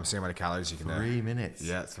VersaClimber, see how many calories you can do. 3 minutes?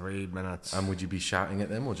 Yeah, 3 minutes. And would you be shouting at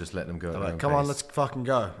them or just let them go? Like, come on, let's fucking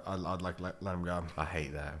go. I'd like let them go. I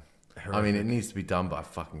hate that. I mean, it needs to be done, but I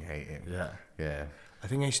fucking hate it. Yeah. I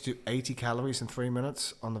think I used to do 80 calories in 3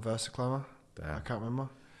 minutes on the VersaClimber. Damn. I can't remember.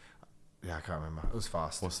 Yeah, I can't remember. It was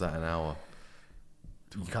fast. What's that, an hour?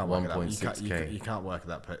 You can't work 1.6K. You can't work at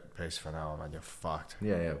that pace for an hour, man. You're fucked.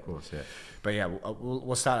 Yeah, of course, yeah. But yeah,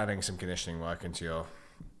 we'll start adding some conditioning work into your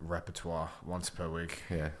repertoire once per week.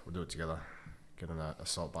 Yeah. We'll do it together. Get on a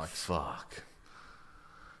assault bike. Fuck.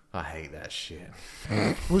 I hate that shit.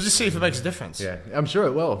 We'll just see if it makes a difference. Yeah, I'm sure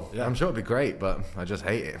it will. Yeah. I'm sure it'll be great, but I just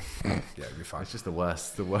hate it. Yeah, it'll be fine. It's just the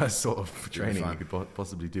worst sort of training you could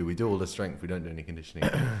possibly do. We do all the strength, we don't do any conditioning.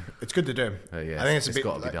 It's good to do. Yeah, I think it's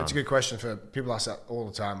a good question for people ask that all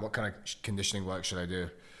the time. What kind of conditioning work should I do?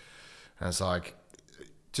 And it's like,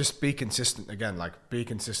 just be consistent again. Like, be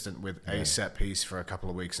consistent with a set piece for a couple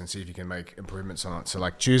of weeks and see if you can make improvements on it. So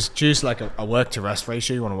like, choose like a work to rest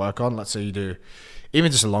ratio you want to work on. Let's say you do even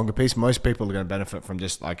just a longer piece. Most people are going to benefit from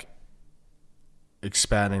just like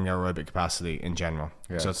expanding their aerobic capacity in general.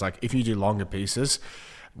 Yeah. So it's like if you do longer pieces,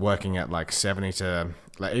 working at like 70 to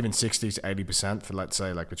like even 60 to 80% for, let's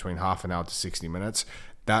say, like between half an hour to 60 minutes,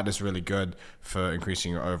 that is really good for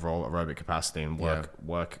increasing your overall aerobic capacity and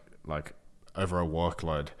work like over a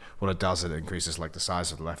workload. What it does, it increases like the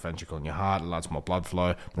size of the left ventricle in your heart, allows more blood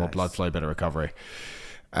flow, better recovery.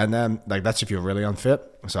 And then like that's if you're really unfit.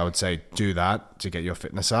 So I would say do that to get your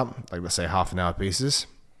fitness up. Like let's say half an hour pieces.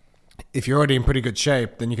 If you're already in pretty good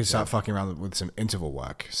shape, then you can start fucking around with some interval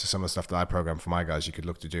work. So some of the stuff that I program for my guys, you could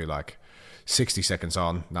look to do like 60 seconds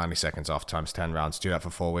on, 90 seconds off times 10 rounds. Do that for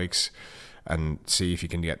 4 weeks and see if you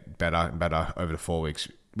can get better and better over the 4 weeks.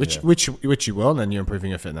 Which you will, and then you're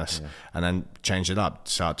improving your fitness, and then change it up.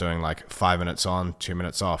 Start doing like 5 minutes on, 2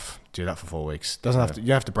 minutes off. Do that for 4 weeks.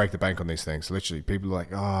 You have to break the bank on these things. Literally, people are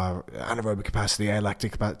like, oh, anaerobic capacity, air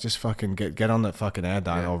lactic capacity. Just fucking get on that fucking air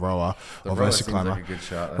dyne or rower or VersaClimber. Like a good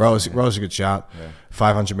shout. Rower's a good shout.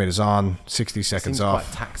 500 meters on, 60 seconds seems off.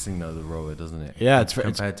 Quite taxing though, the rower, doesn't it? Yeah,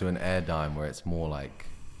 compared to an air dyne where it's more like,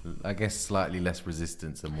 I guess, slightly less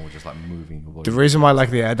resistance and more just like moving your body. The reason why I like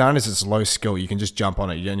the air down is it's low skill. You can just jump on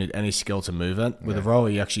it. You don't need any skill to move it. With a rower,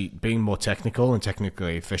 you're actually being more technical and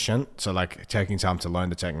technically efficient. So like taking time to learn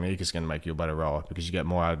the technique is going to make you a better rower because you get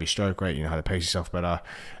more out of your stroke rate. You know how to pace yourself better.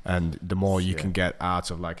 And the more you can get out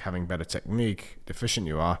of like having better technique, the efficient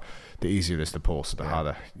you are, the easier it is to pull, so the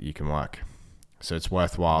harder you can work. So it's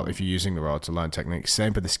worthwhile if you're using the rower to learn technique.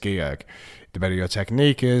 Same for the ski erg. The better your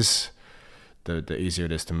technique is, the easier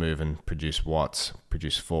it is to move and produce watts,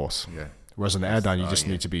 produce force. Yeah. Whereas on the air down, you just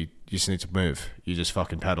need to move. You just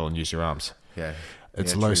fucking pedal and use your arms. Yeah.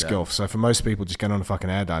 It's low skill. So for most people, just get on a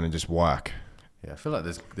fucking air down and just work. Yeah, I feel like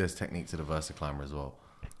there's technique to the VersaClimber as well.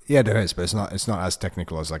 Yeah, there is, but it's not as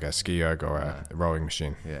technical as like a ski erg or a rowing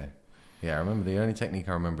machine. Yeah. Yeah, I remember the only technique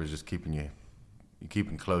I remember is just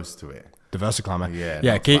keeping close to it. The versiclimber.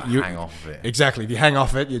 Yeah. Hang off of it. Exactly. If you hang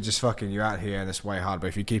off it, you're out here and it's way hard. But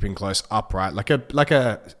if you're keeping close upright, like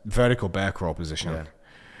a vertical bear crawl position.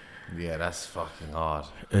 Yeah, that's fucking hard.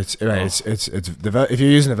 If you're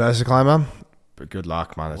using a versiclimber, but good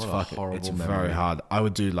luck, man. It's very hard. I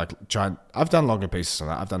would do I've done longer pieces on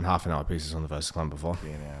that. I've done half an hour pieces on the versiclimber before.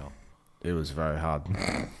 It was very hard.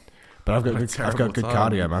 But I've got good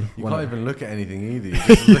cardio, man. You can't even look at anything either.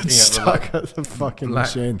 You're just looking at the fucking black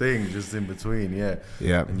machine thing just in between, yeah.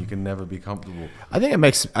 And you can never be comfortable. I think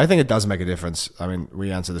it does make a difference. I mean,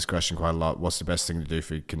 we answer this question quite a lot. What's the best thing to do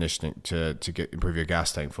for conditioning to improve your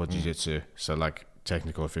gas tank for jiu-jitsu? So like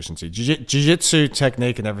technical efficiency, jiu-jitsu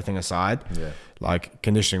technique and everything aside, like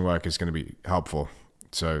conditioning work is going to be helpful.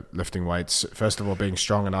 So lifting weights, first of all, being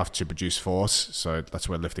strong enough to produce force. So that's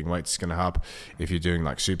where lifting weights is going to help. If you're doing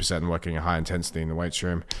like superset and working at high intensity in the weights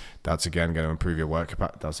room, that's again going to improve your work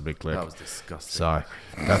capacity. That's a big click. That was disgusting. So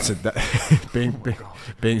that's it.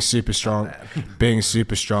 Being super strong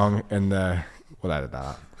in the, we'll edit that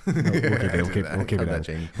out. We'll keep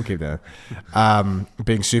it down.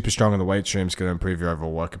 Being super strong in the weight room is going to improve your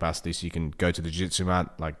overall work capacity, so you can go to the jiu-jitsu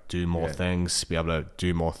mat, like do more things, be able to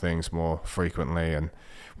do more things more frequently and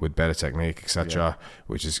with better technique, etc.,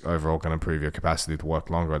 which is overall going to improve your capacity to work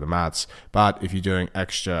longer at the mats. But if you're doing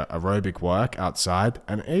extra aerobic work outside,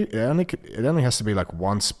 and it only has to be like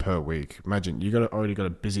once per week. Imagine you already got a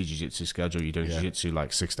busy jiu-jitsu schedule. You're doing jiu-jitsu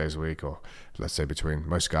like 6 days a week, or let's say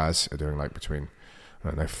most guys are doing like between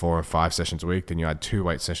 4 or 5 sessions a week. Then you add 2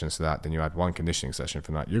 weight sessions to that. Then you add 1 conditioning session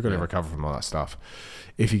from that. You're going to recover from all that stuff.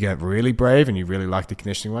 If you get really brave and you really like the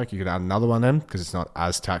conditioning work, you could add another one in because it's not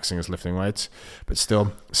as taxing as lifting weights. But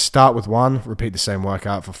still, start with 1, repeat the same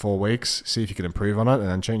workout for 4 weeks, see if you can improve on it, and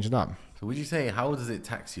then change it up. So would you say, how does it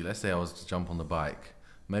tax you? Let's say I was to jump on the bike.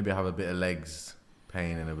 Maybe I have a bit of legs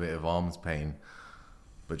pain and a bit of arms pain.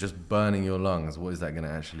 But just burning your lungs, what is that going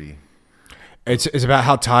to actually... It's about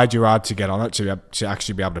how tired you are to get on it to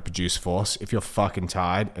actually be able to produce force. If you're fucking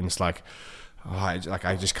tired and it's like, I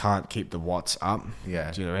just can't keep the watts up.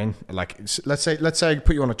 Yeah. Do you know what I mean? Like, let's say I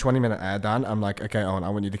put you on a 20-minute air down. I'm like, okay, Owen, I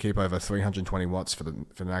want you to keep over 320 watts for the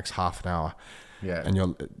next half an hour. Yeah. And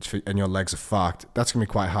your legs are fucked. That's gonna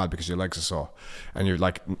be quite hard because your legs are sore, and you're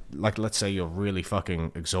like let's say you're really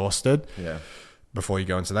fucking exhausted. Yeah. Before you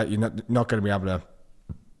go into that, you're not going to be able to.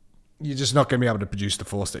 You're just not going to be able to produce the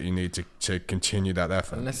force that you need to continue that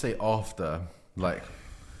effort. And let's say after, like,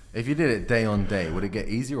 if you did it day on day, would it get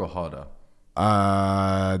easier or harder?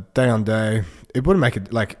 Day on day, it wouldn't make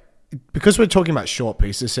it like, because we're talking about short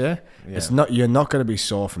pieces here. Yeah. You're not going to be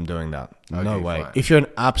sore from doing that. Okay, no way. Fine. If you're an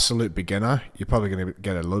absolute beginner, you're probably going to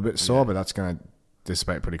get a little bit sore, but that's going to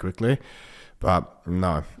dissipate pretty quickly. But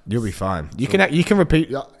no, you'll be fine. You can repeat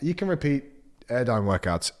air down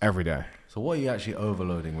workouts every day. So what are you actually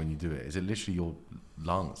overloading when you do it? Is it literally your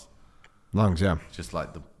lungs? Lungs, yeah. Just like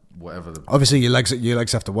obviously your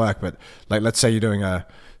legs have to work, but like let's say you're doing a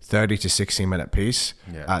 30 to 60 minute piece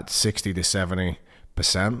at 60 to 70%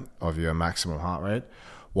 of your maximum heart rate.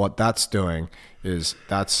 What that's doing is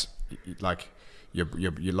that's like your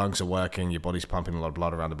lungs are working, your body's pumping a lot of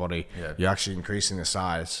blood around the body. Yeah. You're actually increasing the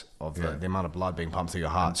size of the amount of blood being pumped through your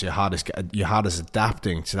heart. So your heart is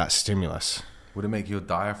adapting to that stimulus. Would it make your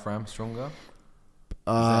diaphragm stronger?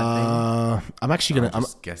 I'm actually gonna. I'm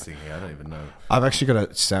just guessing here. I don't even know. I've actually got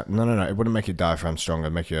to set. No. It wouldn't make your diaphragm stronger.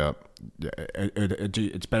 It'd make your.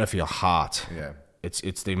 It's better for your heart. Yeah.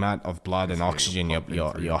 It's the amount of blood and oxygen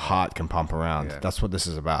your heart can pump around. Yeah. That's what this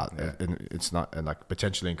is about. Yeah. It's not like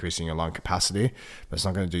potentially increasing your lung capacity, but it's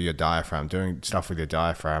not going to do your diaphragm. Doing stuff with your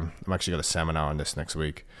diaphragm. I'm actually got a seminar on this next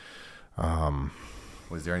week.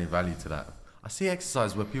 Was there any value to that? I see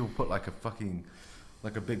exercise where people put like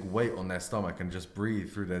a big weight on their stomach and just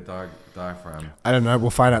breathe through their diaphragm. I don't know.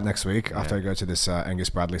 We'll find out next week after I go to this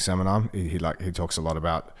Angus Bradley seminar. He talks a lot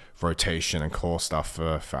about rotation and core stuff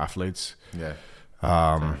for athletes. Yeah.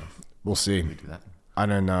 We'll see. We do that. I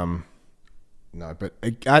don't no, but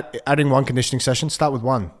adding 1 conditioning session. Start with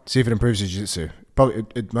 1. See if it improves your jiu-jitsu. Probably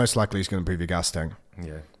it most likely is going to improve your gas tank.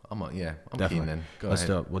 Yeah. I'm definitely keen then. Let's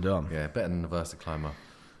do it. We'll do it. Yeah, better than the versiclimber.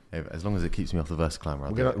 As long as it keeps me off the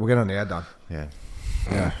versiclimber. We'll get on the air down. Yeah.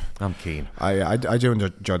 Yeah. I'm keen. I do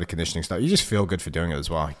enjoy the conditioning stuff. You just feel good for doing it as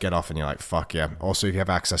well. Get off and you're like, fuck yeah. Also, if you have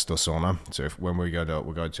access to a sauna, so when we'll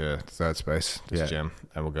go to Third Space, this gym,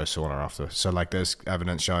 and we'll go sauna after. So like there's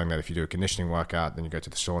evidence showing that if you do a conditioning workout, then you go to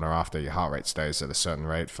the sauna after, your heart rate stays at a certain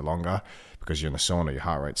rate for longer. Because you're in the sauna, your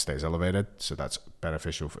heart rate stays elevated. So that's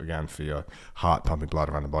beneficial, for your heart pumping blood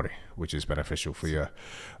around the body, which is beneficial for your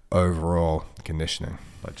overall conditioning.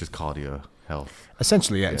 Like just cardio health.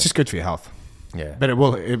 Essentially, yeah. It's just good for your health. Yeah. But it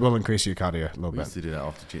will increase your cardio a little We bit. used to do that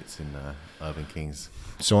after jiu-jitsu in Urban Kings.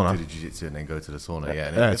 Sauna. Do the jiu-jitsu and then go to the sauna. Yeah,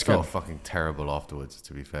 and it's it felt good. fucking terrible afterwards,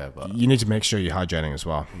 to be fair. But You need to make sure you're hydrating as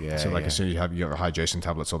well. Yeah, So like yeah. as soon as you have your hydration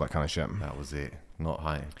tablets, all that kind of shit. that was it. Not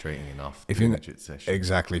hydrating enough. If during you the jiu-jitsu session.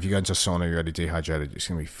 exactly, if you go into a sauna, you're already dehydrated. It's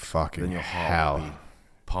gonna be fucking Then your heart hell. will be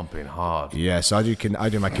pumping hard. Yeah, so I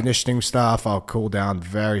do my conditioning stuff. I'll cool down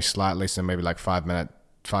very slightly, so maybe like 5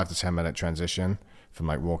 to 10 minute transition from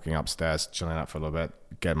like walking upstairs, chilling out for a little bit,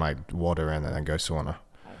 get my water in, and then go sauna,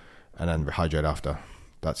 and then hydrate after.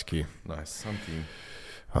 That's key. Nice. I'm keen.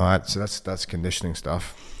 All right, so that's conditioning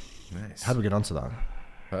stuff. Nice. How do we get onto that?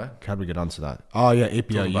 Huh? How do we get onto that? Oh yeah,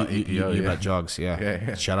 EPO. Talking about You EPO, yeah. bet jogs. Yeah.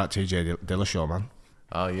 Yeah. Shout out TJ Dillashaw, man.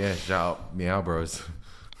 Oh yeah, shout out Meow Bros.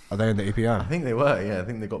 Are they in the I EPO? think they were. Yeah, I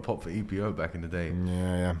think they got popped for EPO back in the day.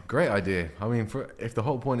 Yeah. Great idea. I mean, if the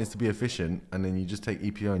whole point is to be efficient, and then you just take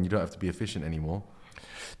EPO and you don't have to be efficient anymore.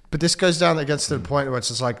 But this goes down against the point where it's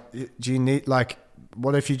just like, do you need, like,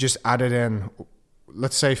 what if you just added in,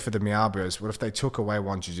 let's say for the Meow Bros, what if they took away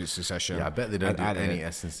one jiu-jitsu session? Yeah, I bet they don't do and added any it?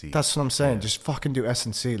 S&C. That's what I'm saying. Just fucking do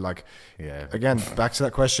S&C. Like, Yeah. again, back to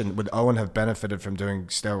that question, would Owen have benefited from doing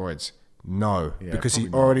steroids? No, Yeah, because he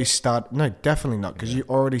probably already started. No, definitely not, because you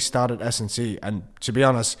already started S&C, and to be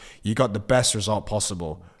honest, you got the best result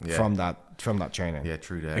possible from that training. Yeah,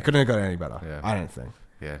 true that. It couldn't have got any better. Yeah. I don't think.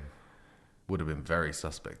 Yeah. Would have been very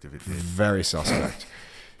suspect if it did. Very suspect.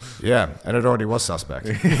 Yeah, and it already was suspect.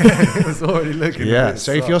 It was already looking. Yeah.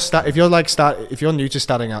 So if you're new to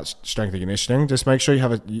starting out strength and conditioning, just make sure you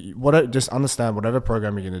have just understand whatever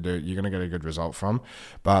program you're going to do, you're going to get a good result from.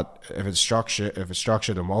 But if it's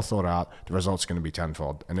structured and well thought out, the result's going to be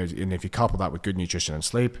tenfold. And if you couple that with good nutrition and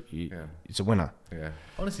sleep, it's a winner. Yeah.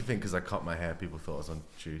 I honestly think because I cut my hair, people thought I was on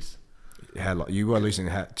juice. Hair, you were losing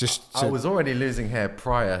hair. I was already losing hair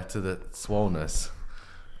prior to the swollenness,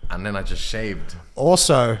 and then I just shaved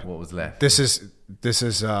also what was left. This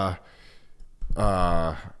is I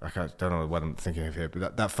don't know what I'm thinking of here,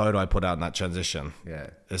 but that photo I put out in that transition,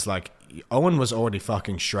 it's like Owen was already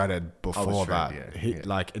fucking shredded before that.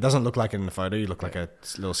 Like, it doesn't look like it in the photo. You look like a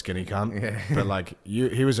little skinny cunt, but like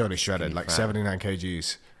he was already shredded, skinny, like fat. 79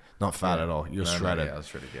 kgs, not fat at all. You're shredded. I was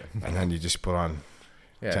shredded. Yeah, and then you just put on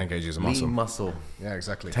 10 kgs of muscle. Lean muscle. Yeah,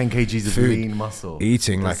 exactly. 10 kgs of lean muscle.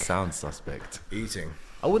 Eating like sounds suspect. Eating.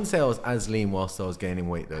 I wouldn't say I was as lean whilst I was gaining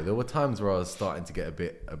weight though. There were times where I was starting to get a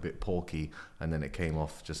bit porky, and then it came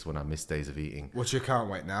off just when I missed days of eating. What's your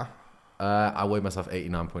current weight now? I weighed myself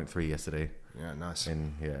 89.3 yesterday. Yeah, nice.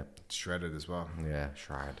 And shredded as well. Yeah,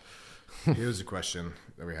 shred. Here's a question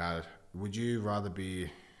that we had. Would you rather be...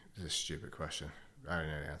 This is a stupid question. I don't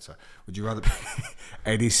know the answer. Would you rather be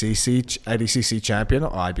ADCC champion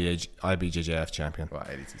or IBJJF champion? Right,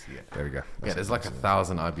 ADCC, yeah. There we go. That's there's like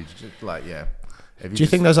 1,000 IBJJF, like, yeah. Do you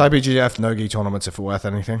think those IBJJF no-gi tournaments are worth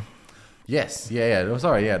anything? Yes, yeah. Oh,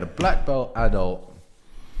 sorry, yeah. The black belt adult,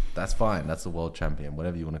 that's fine. That's the world champion,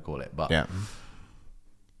 whatever you want to call it. But yeah,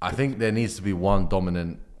 I think there needs to be one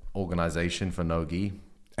dominant organization for no-gi.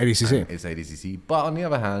 ADCC. It's ADCC. But on the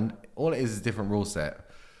other hand, all it is a different rule set.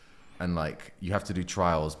 And like, you have to do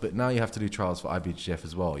trials, but now you have to do trials for IBJJF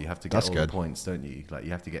as well. You have to get the points, don't you? Like,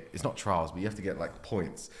 you have to get, it's not trials, but you have to get like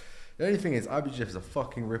points. The only thing is, IBJJF is a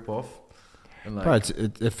fucking rip-off. And like, bro,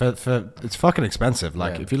 it's fucking expensive.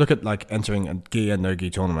 Like, if you look at like entering a gi and no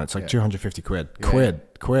gi tournament, it's like 250 quid.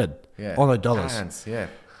 Quid. Yeah. Oh no, dollars. Pounds,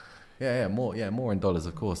 more in dollars,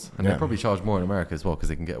 of course. And they probably charge more in America as well because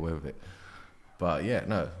they can get away with it. But yeah,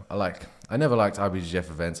 no, I never liked IBJJF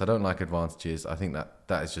events. I don't like advantages. I think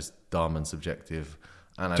that is just dumb and subjective.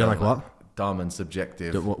 And Do you like what? Dumb and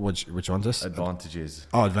subjective. Which one's this? Advantages.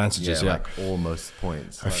 Oh, advantages, yeah. Like almost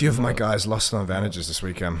points. A few of my guys lost on advantages this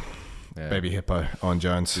weekend. Yeah. Baby Hippo, Owen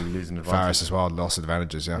Jones, Faris as well, lost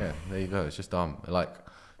advantages, yeah. There you go. It's just dumb. Like,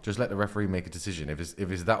 just let the referee make a decision. If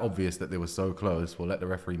it's that obvious that they were so close, well, let the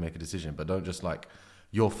referee make a decision. But don't just like,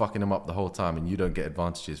 you're fucking them up the whole time and you don't get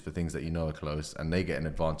advantages for things that you know are close, and they get an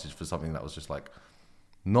advantage for something that was just like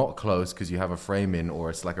not close because you have a frame in, or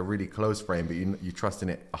it's like a really close frame, but you trust in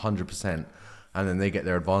it 100%, and then they get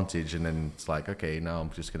their advantage, and then it's like, okay, now I'm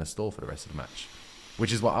just going to stall for the rest of the match.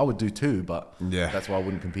 Which is what I would do too, but that's why I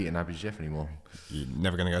wouldn't compete in IBJJF anymore. You're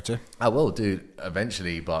never going to go to? I will do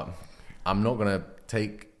eventually, but I'm not going to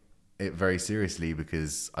take it very seriously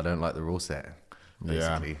because I don't like the rule set,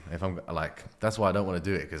 basically. If I'm like, that's why I don't want to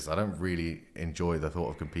do it, because I don't really enjoy the thought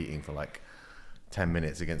of competing for like 10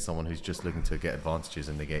 minutes against someone who's just looking to get advantages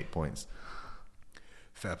and negate points.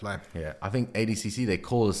 Fair play. Yeah, I think ADCC, they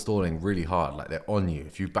call the stalling really hard. Like, they're on you.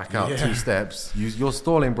 If you back out 2 steps, you're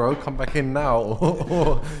stalling, bro. Come back in now,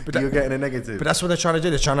 or you're getting a negative. But that's what they're trying to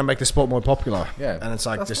do. They're trying to make the sport more popular. Yeah. And it's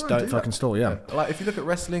like, just don't fucking stall, yeah. Like, if you look at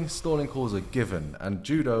wrestling, stalling calls are given. And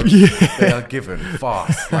judo, they are given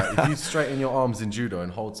fast. Like, if you straighten your arms in judo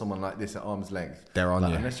and hold someone like this at arm's length, they're on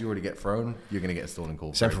you. Unless you already get thrown, you're going to get a stalling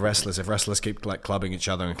call. Same for wrestlers. If wrestlers keep like clubbing each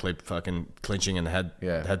other and keep fucking clinching in the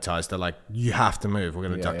head ties, they're like, you have to move. We're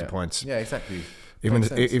going to deduct the points. Yeah, exactly.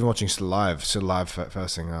 Even watching live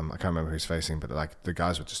first thing, I can't remember who's facing, but like the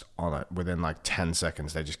guys were just on it within like 10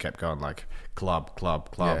 seconds. They just kept going like club,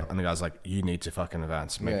 and the guy's like, you need to fucking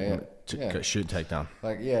advance, shoot takedown.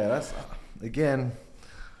 Like, that's again.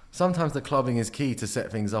 Sometimes the clubbing is key to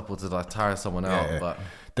set things up or to like tire someone out, but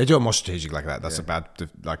they do it more strategic like that. That's a bad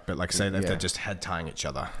but like say if they're just head tying each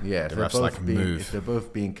other. Yeah, the refs like move. If they're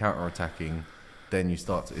both being counter attacking, then it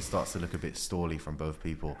starts to look a bit stally from both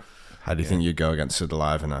people. How do you think you'd go against Sid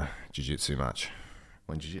Alive in a jiu-jitsu match?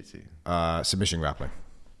 When jiu-jitsu? Submission grappling.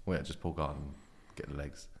 Well, yeah, just pull guard and get the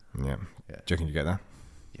legs. Yeah. Do you reckon you get that?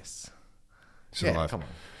 Yes. Sid Alive. Come on.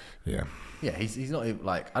 Yeah. Yeah, he's not even,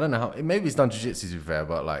 like, I don't know how, maybe he's done jiu-jitsu to be fair,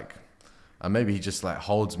 but like, and maybe he just like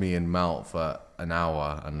holds me in mount for an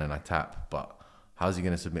hour and then I tap, but how's he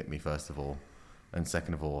going to submit me first of all? And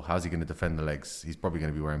second of all, how's he going to defend the legs? He's probably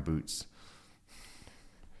going to be wearing boots.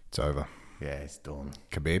 It's over. Yeah, it's done.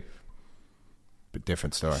 Khabib? But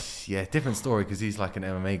different story. Yeah, different story because he's like an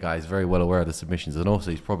MMA guy. He's very well aware of the submissions, and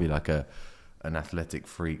also he's probably like an athletic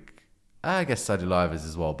freak. I guess Sadulaev is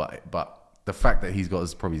as well, but the fact that he's got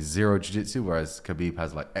is probably zero jiu-jitsu, whereas Khabib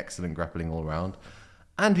has like excellent grappling all around,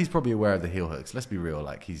 and he's probably aware of the heel hooks. Let's be real,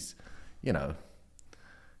 like he's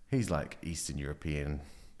like Eastern European.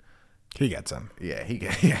 He gets them. Yeah,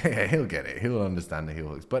 he'll get it. He'll understand the heel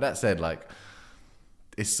hooks. But that said, like,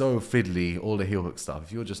 it's so fiddly, all the heel hook stuff.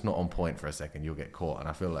 If you're just not on point for a second, you'll get caught. And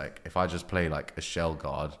I feel like if I just play like a shell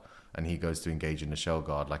guard and he goes to engage in the shell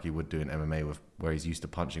guard like he would do in MMA where he's used to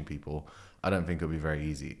punching people, I don't think it'll be very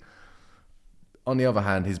easy. On the other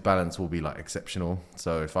hand, his balance will be like exceptional.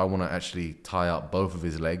 So if I want to actually tie up both of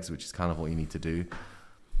his legs, which is kind of what you need to do,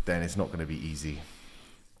 then it's not going to be easy.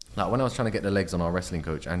 Like when I was trying to get the legs on our wrestling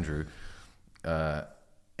coach, Andrew,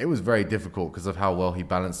 it was very difficult because of how well he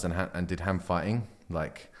balanced and did hand fighting.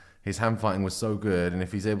 Like his hand fighting was so good, and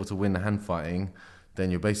if he's able to win the hand fighting, then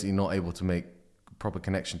you're basically not able to make proper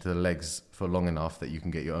connection to the legs for long enough that you can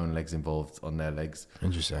get your own legs involved on their legs.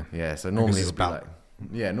 Interesting. Yeah, so normally it'd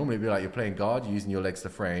be like you're playing guard, you're using your legs to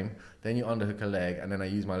frame, then you underhook a leg, and then I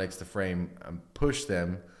use my legs to frame and push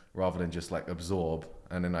them rather than just like absorb,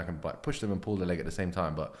 and then I can like push them and pull the leg at the same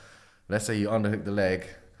time. But let's say you underhook the leg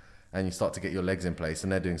and you start to get your legs in place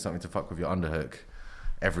and they're doing something to fuck with your underhook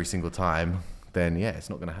every single time, then yeah, it's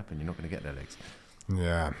not going to happen. You're not going to get their legs.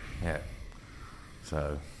 Yeah. Yeah.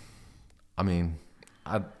 So, I mean,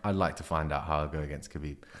 I'd like to find out how I go against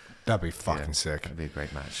Khabib. That'd be fucking sick. That'd be a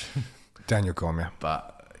great match. Daniel Cormier.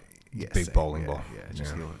 But, yes. Big bowling ball. Yeah,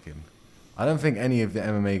 just heel hook him. I don't think any of the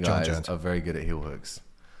MMA guys are very good at heel hooks.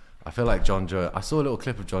 I feel like John Jones. I saw a little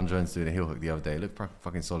clip of John Jones doing a heel hook the other day. It looked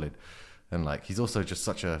fucking solid. And like, he's also just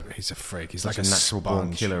he's a freak. He's like a natural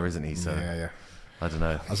born killer, isn't he? So yeah. I don't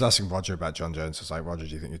know. I was asking Roger about John Jones. I was like, Roger,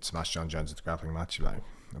 do you think you'd smash John Jones into a grappling match? He's like,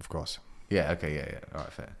 of course. Yeah. Okay. Yeah. All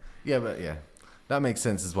right. Fair. Yeah, but yeah, that makes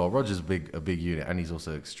sense as well. Roger's a big unit, and he's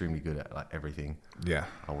also extremely good at like everything. Yeah.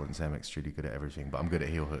 I wouldn't say I'm extremely good at everything, but I'm good at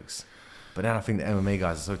heel hooks. But then I think the MMA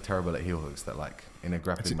guys are so terrible at heel hooks that like in a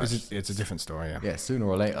grappling match, it's a different story. Yeah. Yeah. Sooner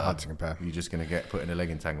or later, hard to compare. You're just gonna get put in a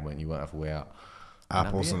leg entanglement, and you won't have a way out.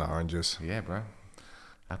 Apples and oranges. Yeah, bro.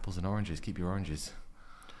 Apples and oranges. Keep your oranges.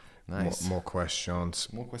 Nice. More questions.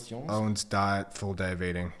 More questions? Owen's diet, full day of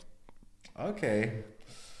eating. Okay.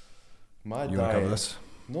 My you diet. Want to cover this?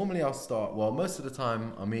 Normally I'll start, well, most of the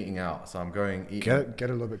time I'm eating out. So I'm going eating. Get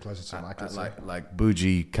a little bit closer to the mic. Like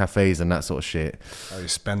bougie cafes and that sort of shit. Oh, you're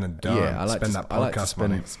spending dough. Yeah, I like spend that podcast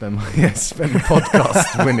money. Spend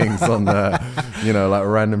podcast winnings on like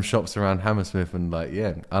random shops around Hammersmith and like,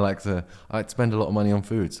 yeah, I like to spend a lot of money on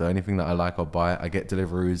food. So anything that I like, I'll buy it. I get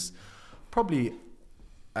Deliveroos probably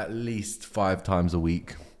at least 5 times a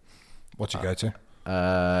week. What you go to?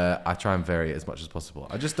 I try and vary it as much as possible.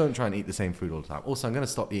 I just don't try and eat the same food all the time. Also, I'm going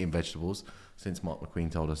to stop eating vegetables since Mark McQueen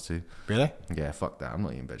told us to. Really? Yeah, fuck that. I'm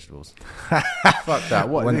not eating vegetables. Fuck that.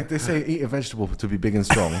 What? They say eat a vegetable to be big and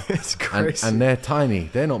strong. It's crazy. And they're tiny.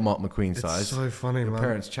 They're not Mark McQueen size. It's so funny, man.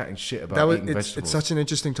 Parents chatting shit about eating vegetables. It's such an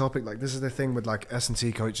interesting topic. Like, this is the thing with like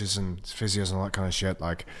S&T coaches and physios and all that kind of shit.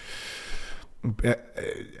 Like,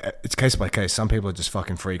 It's case by case. Some people are just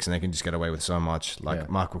fucking freaks and they can just get away with so much. Like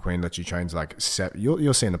Mark McQueen literally trains like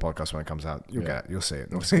you'll see in the podcast when it comes out. You'll see it.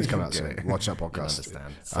 It's coming out soon. Watch that podcast.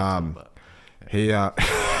 He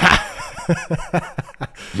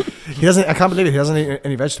he doesn't. I can't believe it. He doesn't eat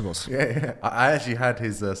any vegetables. Yeah. I actually had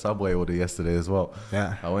his Subway order yesterday as well.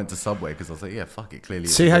 Yeah. I went to Subway because I was like, yeah, fuck it. Clearly.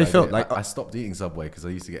 See how you feel. Like I stopped eating Subway because I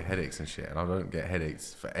used to get headaches and shit, and I don't get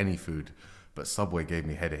headaches for any food. But Subway gave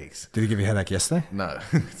me headaches. Did he give you a headache yesterday? No.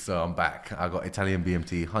 So I'm back. I got Italian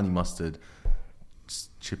BMT, honey mustard,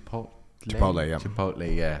 chipotle, yeah.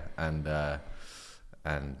 Chipotle, yeah,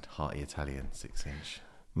 and hearty Italian 6-inch.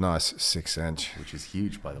 Nice 6-inch, which is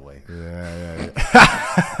huge, by the way. Yeah.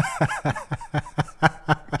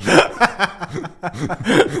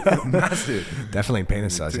 Massive. Definitely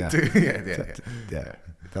penis size. Yeah. Yeah.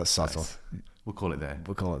 That's subtle. Nice. We'll call it there.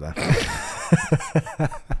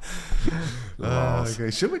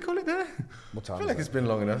 Okay, should we call it there? What time? I feel like it's been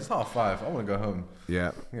long enough. It's 5:30. I want to go home.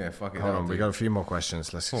 Yeah. Yeah, fuck it. Hold on, we got a few more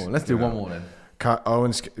questions. Let's do one more then. I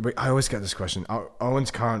always get this question.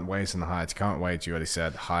 Owen's current weight and height. Current weight, you already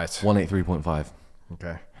said. Height. 183.5.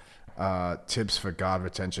 Okay. Tips for guard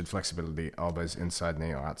retention, flexibility, elbows inside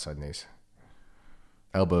knee or outside knees?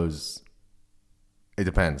 Elbows. It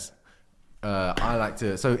depends. I like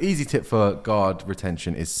to. So easy tip for guard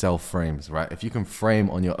retention is self frames, right? If you can frame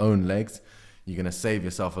on your own legs, you're gonna save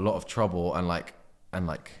yourself a lot of trouble and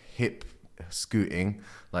hip scooting.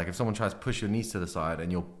 Like if someone tries to push your knees to the side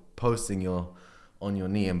and you're posting on your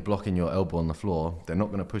knee and blocking your elbow on the floor, they're not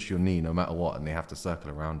gonna push your knee no matter what, and they have to circle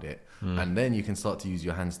around it. And then you can start to use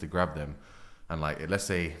your hands to grab them. And like let's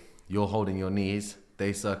say you're holding your knees,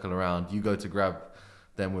 they circle around, you go to grab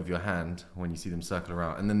them with your hand when you see them circle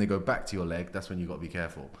around, and then they go back to your leg. That's when you got to be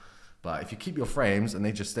careful. But if you keep your frames and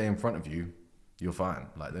they just stay in front of you, you're fine.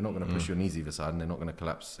 Like they're not going to push your knees either side, and they're not going to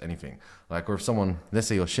collapse anything. Like, or if someone, let's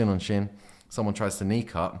say you're shin on shin, someone tries to knee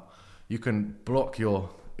cut, you can block your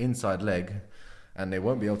inside leg and they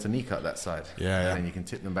won't be able to knee cut that side. Yeah. And then you can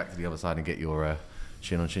tip them back to the other side and get your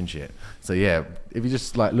shin on shin shit. So yeah, if you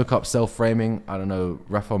just like look up self framing, I don't know,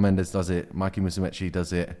 Rafael Mendes does it, Mikey Musumeci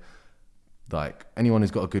does it. Like anyone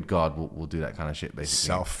who's got a good guard will do that kind of shit basically.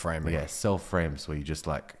 Self-framing. Yeah, self-frames where you just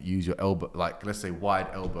like use your elbow, like let's say wide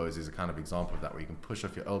elbows is a kind of example of that, where you can push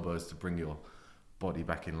off your elbows to bring your body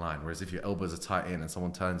back in line. Whereas if your elbows are tight in and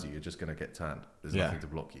someone turns you, you're just going to get turned. There's nothing to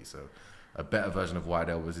block you. So a better version of wide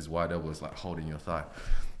elbows is wide elbows like holding your thigh.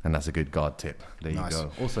 And that's a good guard tip. There you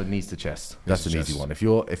go. Also knees to chest. That's an easy one. If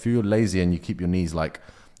you're lazy and you keep your knees like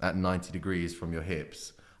at 90 degrees from your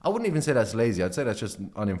hips, I wouldn't even say that's lazy. I'd say that's just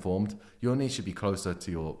uninformed. Your knees should be closer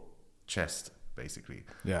to your chest, basically.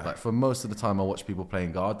 Yeah. Like for most of the time I watch people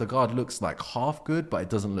playing guard, the guard looks like half good, but it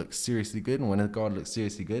doesn't look seriously good. And when a guard looks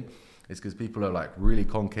seriously good, it's because people are like really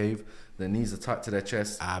concave. Their knees are tight to their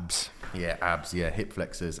chest. Abs. Yeah, abs. Yeah, hip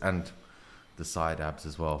flexors and the side abs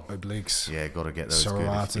as well. Obliques. Yeah, got to get those good.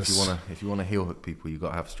 If you wanna heel hook people, you got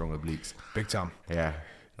to have strong obliques. Big time. Yeah.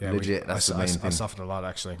 Legit, that's the main thing. I suffered a lot,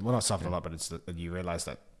 actually. Well, not suffered a lot, but it's that you realize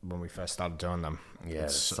that when we first started doing them. Yeah,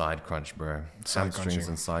 side crunch, bro. Hamstrings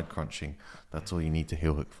and side crunching. That's all you need to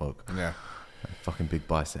heel hook folk. Yeah. And fucking big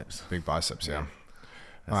biceps. Big biceps, yeah.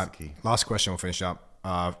 That's all right, the key. Last question, we'll finish up.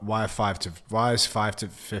 Why is 5 to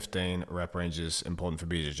 15 rep ranges important for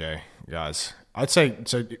BJJ, guys? I'd say,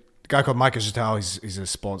 so a guy called Mike Ajatal, he's a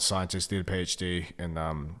sports scientist, did a PhD in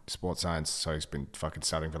sports science, so he's been fucking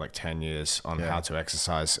studying for like 10 years on how to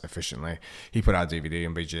exercise efficiently. He put out a DVD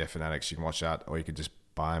on BJJ Fanatics, you can watch that, or you could just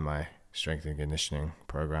buy my strength and conditioning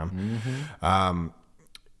program.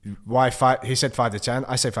 Why 5? He said 5 to 10.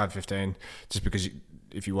 I say 5 to 15, just because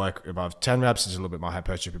if you work above 10 reps, there's a little bit more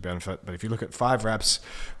hypertrophy benefit. But if you look at 5 reps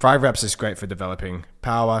is great for developing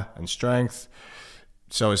power and strength.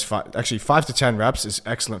 So is 5 to 10 reps is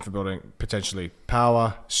excellent for building potentially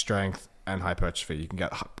power, strength, and hypertrophy. You can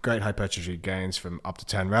get great hypertrophy gains from up to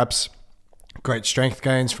 10 reps, great strength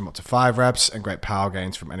gains from up to 5 reps, and great power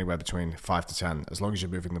gains from anywhere between 5 to 10. As long as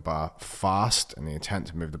you're moving the bar fast, and the intent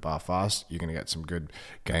to move the bar fast, you're going to get some good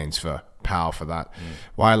gains for power for that.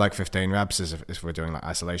 Why I like 15 reps is if we're doing like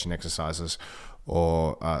isolation exercises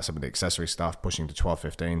or some of the accessory stuff, pushing to 12,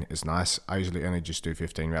 15 is nice. I usually only just do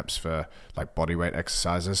 15 reps for like body weight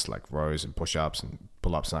exercises, like rows and push-ups and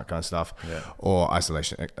pull-ups and that kind of stuff, or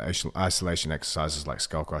isolation exercises like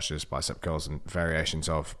skull crushes, bicep curls, and variations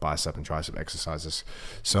of bicep and tricep exercises.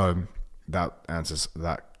 So that answers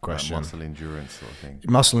that question. Like muscle endurance sort of thing.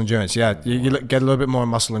 Muscle endurance, yeah. You get a little bit more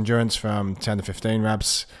muscle endurance from 10 to 15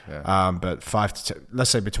 reps, but 5 to 10, let's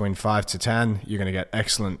say between 5 to 10, you're going to get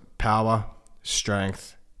excellent power,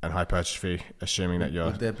 strength, and hypertrophy, assuming that you're...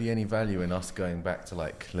 Would there be any value in us going back to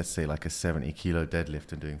like, let's say like a 70 kilo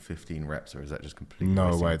deadlift and doing 15 reps, or is that just completely...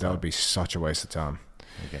 No way, that would be such a waste of time.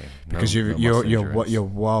 Okay. Because you're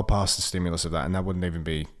well past the stimulus of that, and that wouldn't even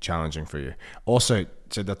be challenging for you. Also,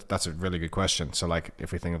 so that's a really good question. So like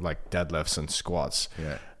if we think of like deadlifts and squats,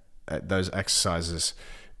 those exercises,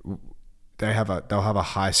 they'll have a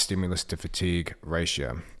high stimulus to fatigue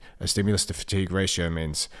ratio. A stimulus to fatigue ratio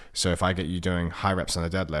means, so if I get you doing high reps on a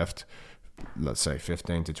deadlift, let's say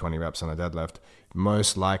 15 to 20 reps on a deadlift,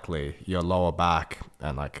 most likely your lower back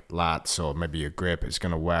and like lats or maybe your grip is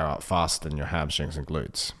going to wear out faster than your hamstrings and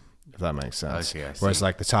glutes, if that makes sense. Okay, whereas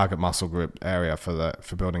like the target muscle group area for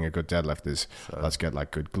building a good deadlift is, let's get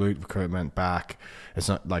like good glute recruitment back. It's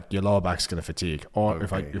not like your lower back's going to fatigue. Or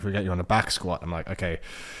if we get you on a back squat, I'm like, okay,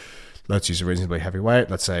 let's use a reasonably heavy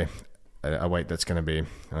weight. Let's say a weight that's going to be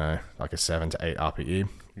like a 7 to 8 RPE.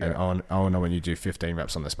 And I know when you do 15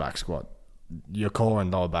 reps on this back squat, your core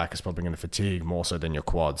and lower back is probably going to fatigue more so than your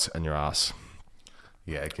quads and your ass.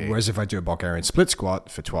 Yeah, okay. Whereas if I do a Bulgarian split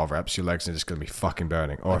squat for 12 reps, your legs are just going to be fucking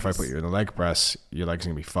burning. Or if I put you in a leg press, your legs are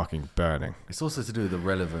going to be fucking burning. It's also to do with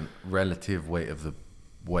the relative weight of the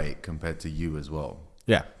weight compared to you as well.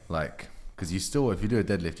 Yeah. Like, because you still, if you do a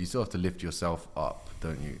deadlift, you still have to lift yourself up,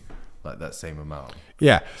 don't you? Like that same amount.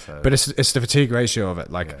 Yeah, so, but it's the fatigue ratio of it.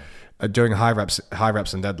 Like doing high reps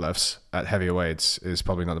and deadlifts at heavier weights is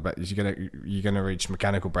probably not the best. You're gonna reach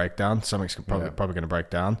mechanical breakdown. Something's probably going to break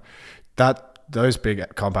down. Those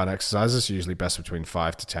big compound exercises are usually best between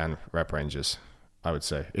 5 to 10 rep ranges, I would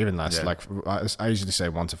say. Even less. Yeah. Like I usually say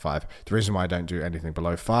 1 to 5. The reason why I don't do anything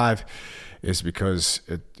below 5 is because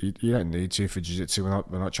you don't need to for jiu-jitsu.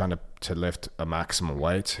 We're not trying to lift a maximum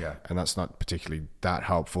weight, and that's not particularly that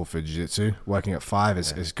helpful for jiu-jitsu. Working at 5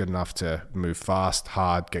 is good enough to move fast,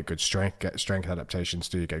 hard, get good strength, get strength adaptations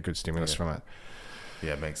too. You get good stimulus from it.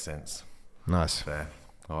 Yeah, it makes sense. Nice. Fair.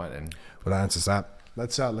 All right then. Well, that answers that.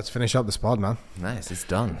 Let's finish up this pod, man. Nice, it's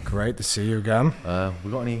done. Great to see you again. We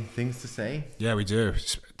got any things to say? Yeah, we do.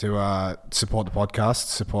 To support the podcast,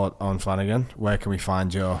 support Owen Flanagan. Where can we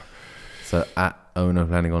find your... So at Owen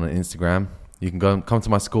Flanagan on Instagram. You can come to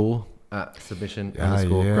my school at submission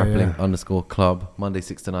 _grappling _club, Monday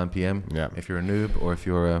 6 to 9 p.m. Yeah. If you're a noob or if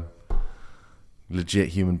you're a legit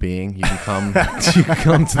human being, you can come. You can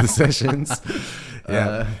come to the sessions.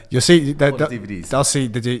 Yeah, you'll see all the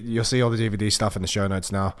DVDs. You'll see all the DVD stuff in the show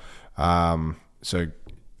notes now. So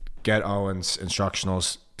get Owen's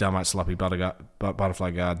instructionals, downright sloppy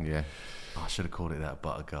butterfly guard. Yeah, I should have called it that,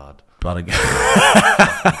 butter guard. Butter guard.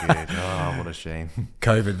 Good. Oh, what a shame.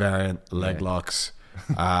 COVID variant, leg locks.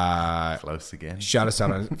 Close again. Shout us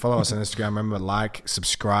out. Follow us on Instagram. Remember, like,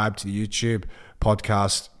 subscribe to the YouTube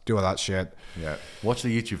podcast. Do all that shit. Yeah. Watch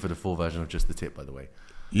the YouTube for the full version of just the tip, by the way.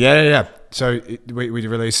 Yeah. So we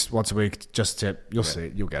release once a week, just a tip. You'll see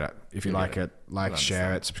it. You'll get it. If you like it,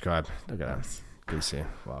 share it, subscribe. You'll get it. Good to see you.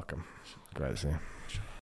 Welcome. Great to see you.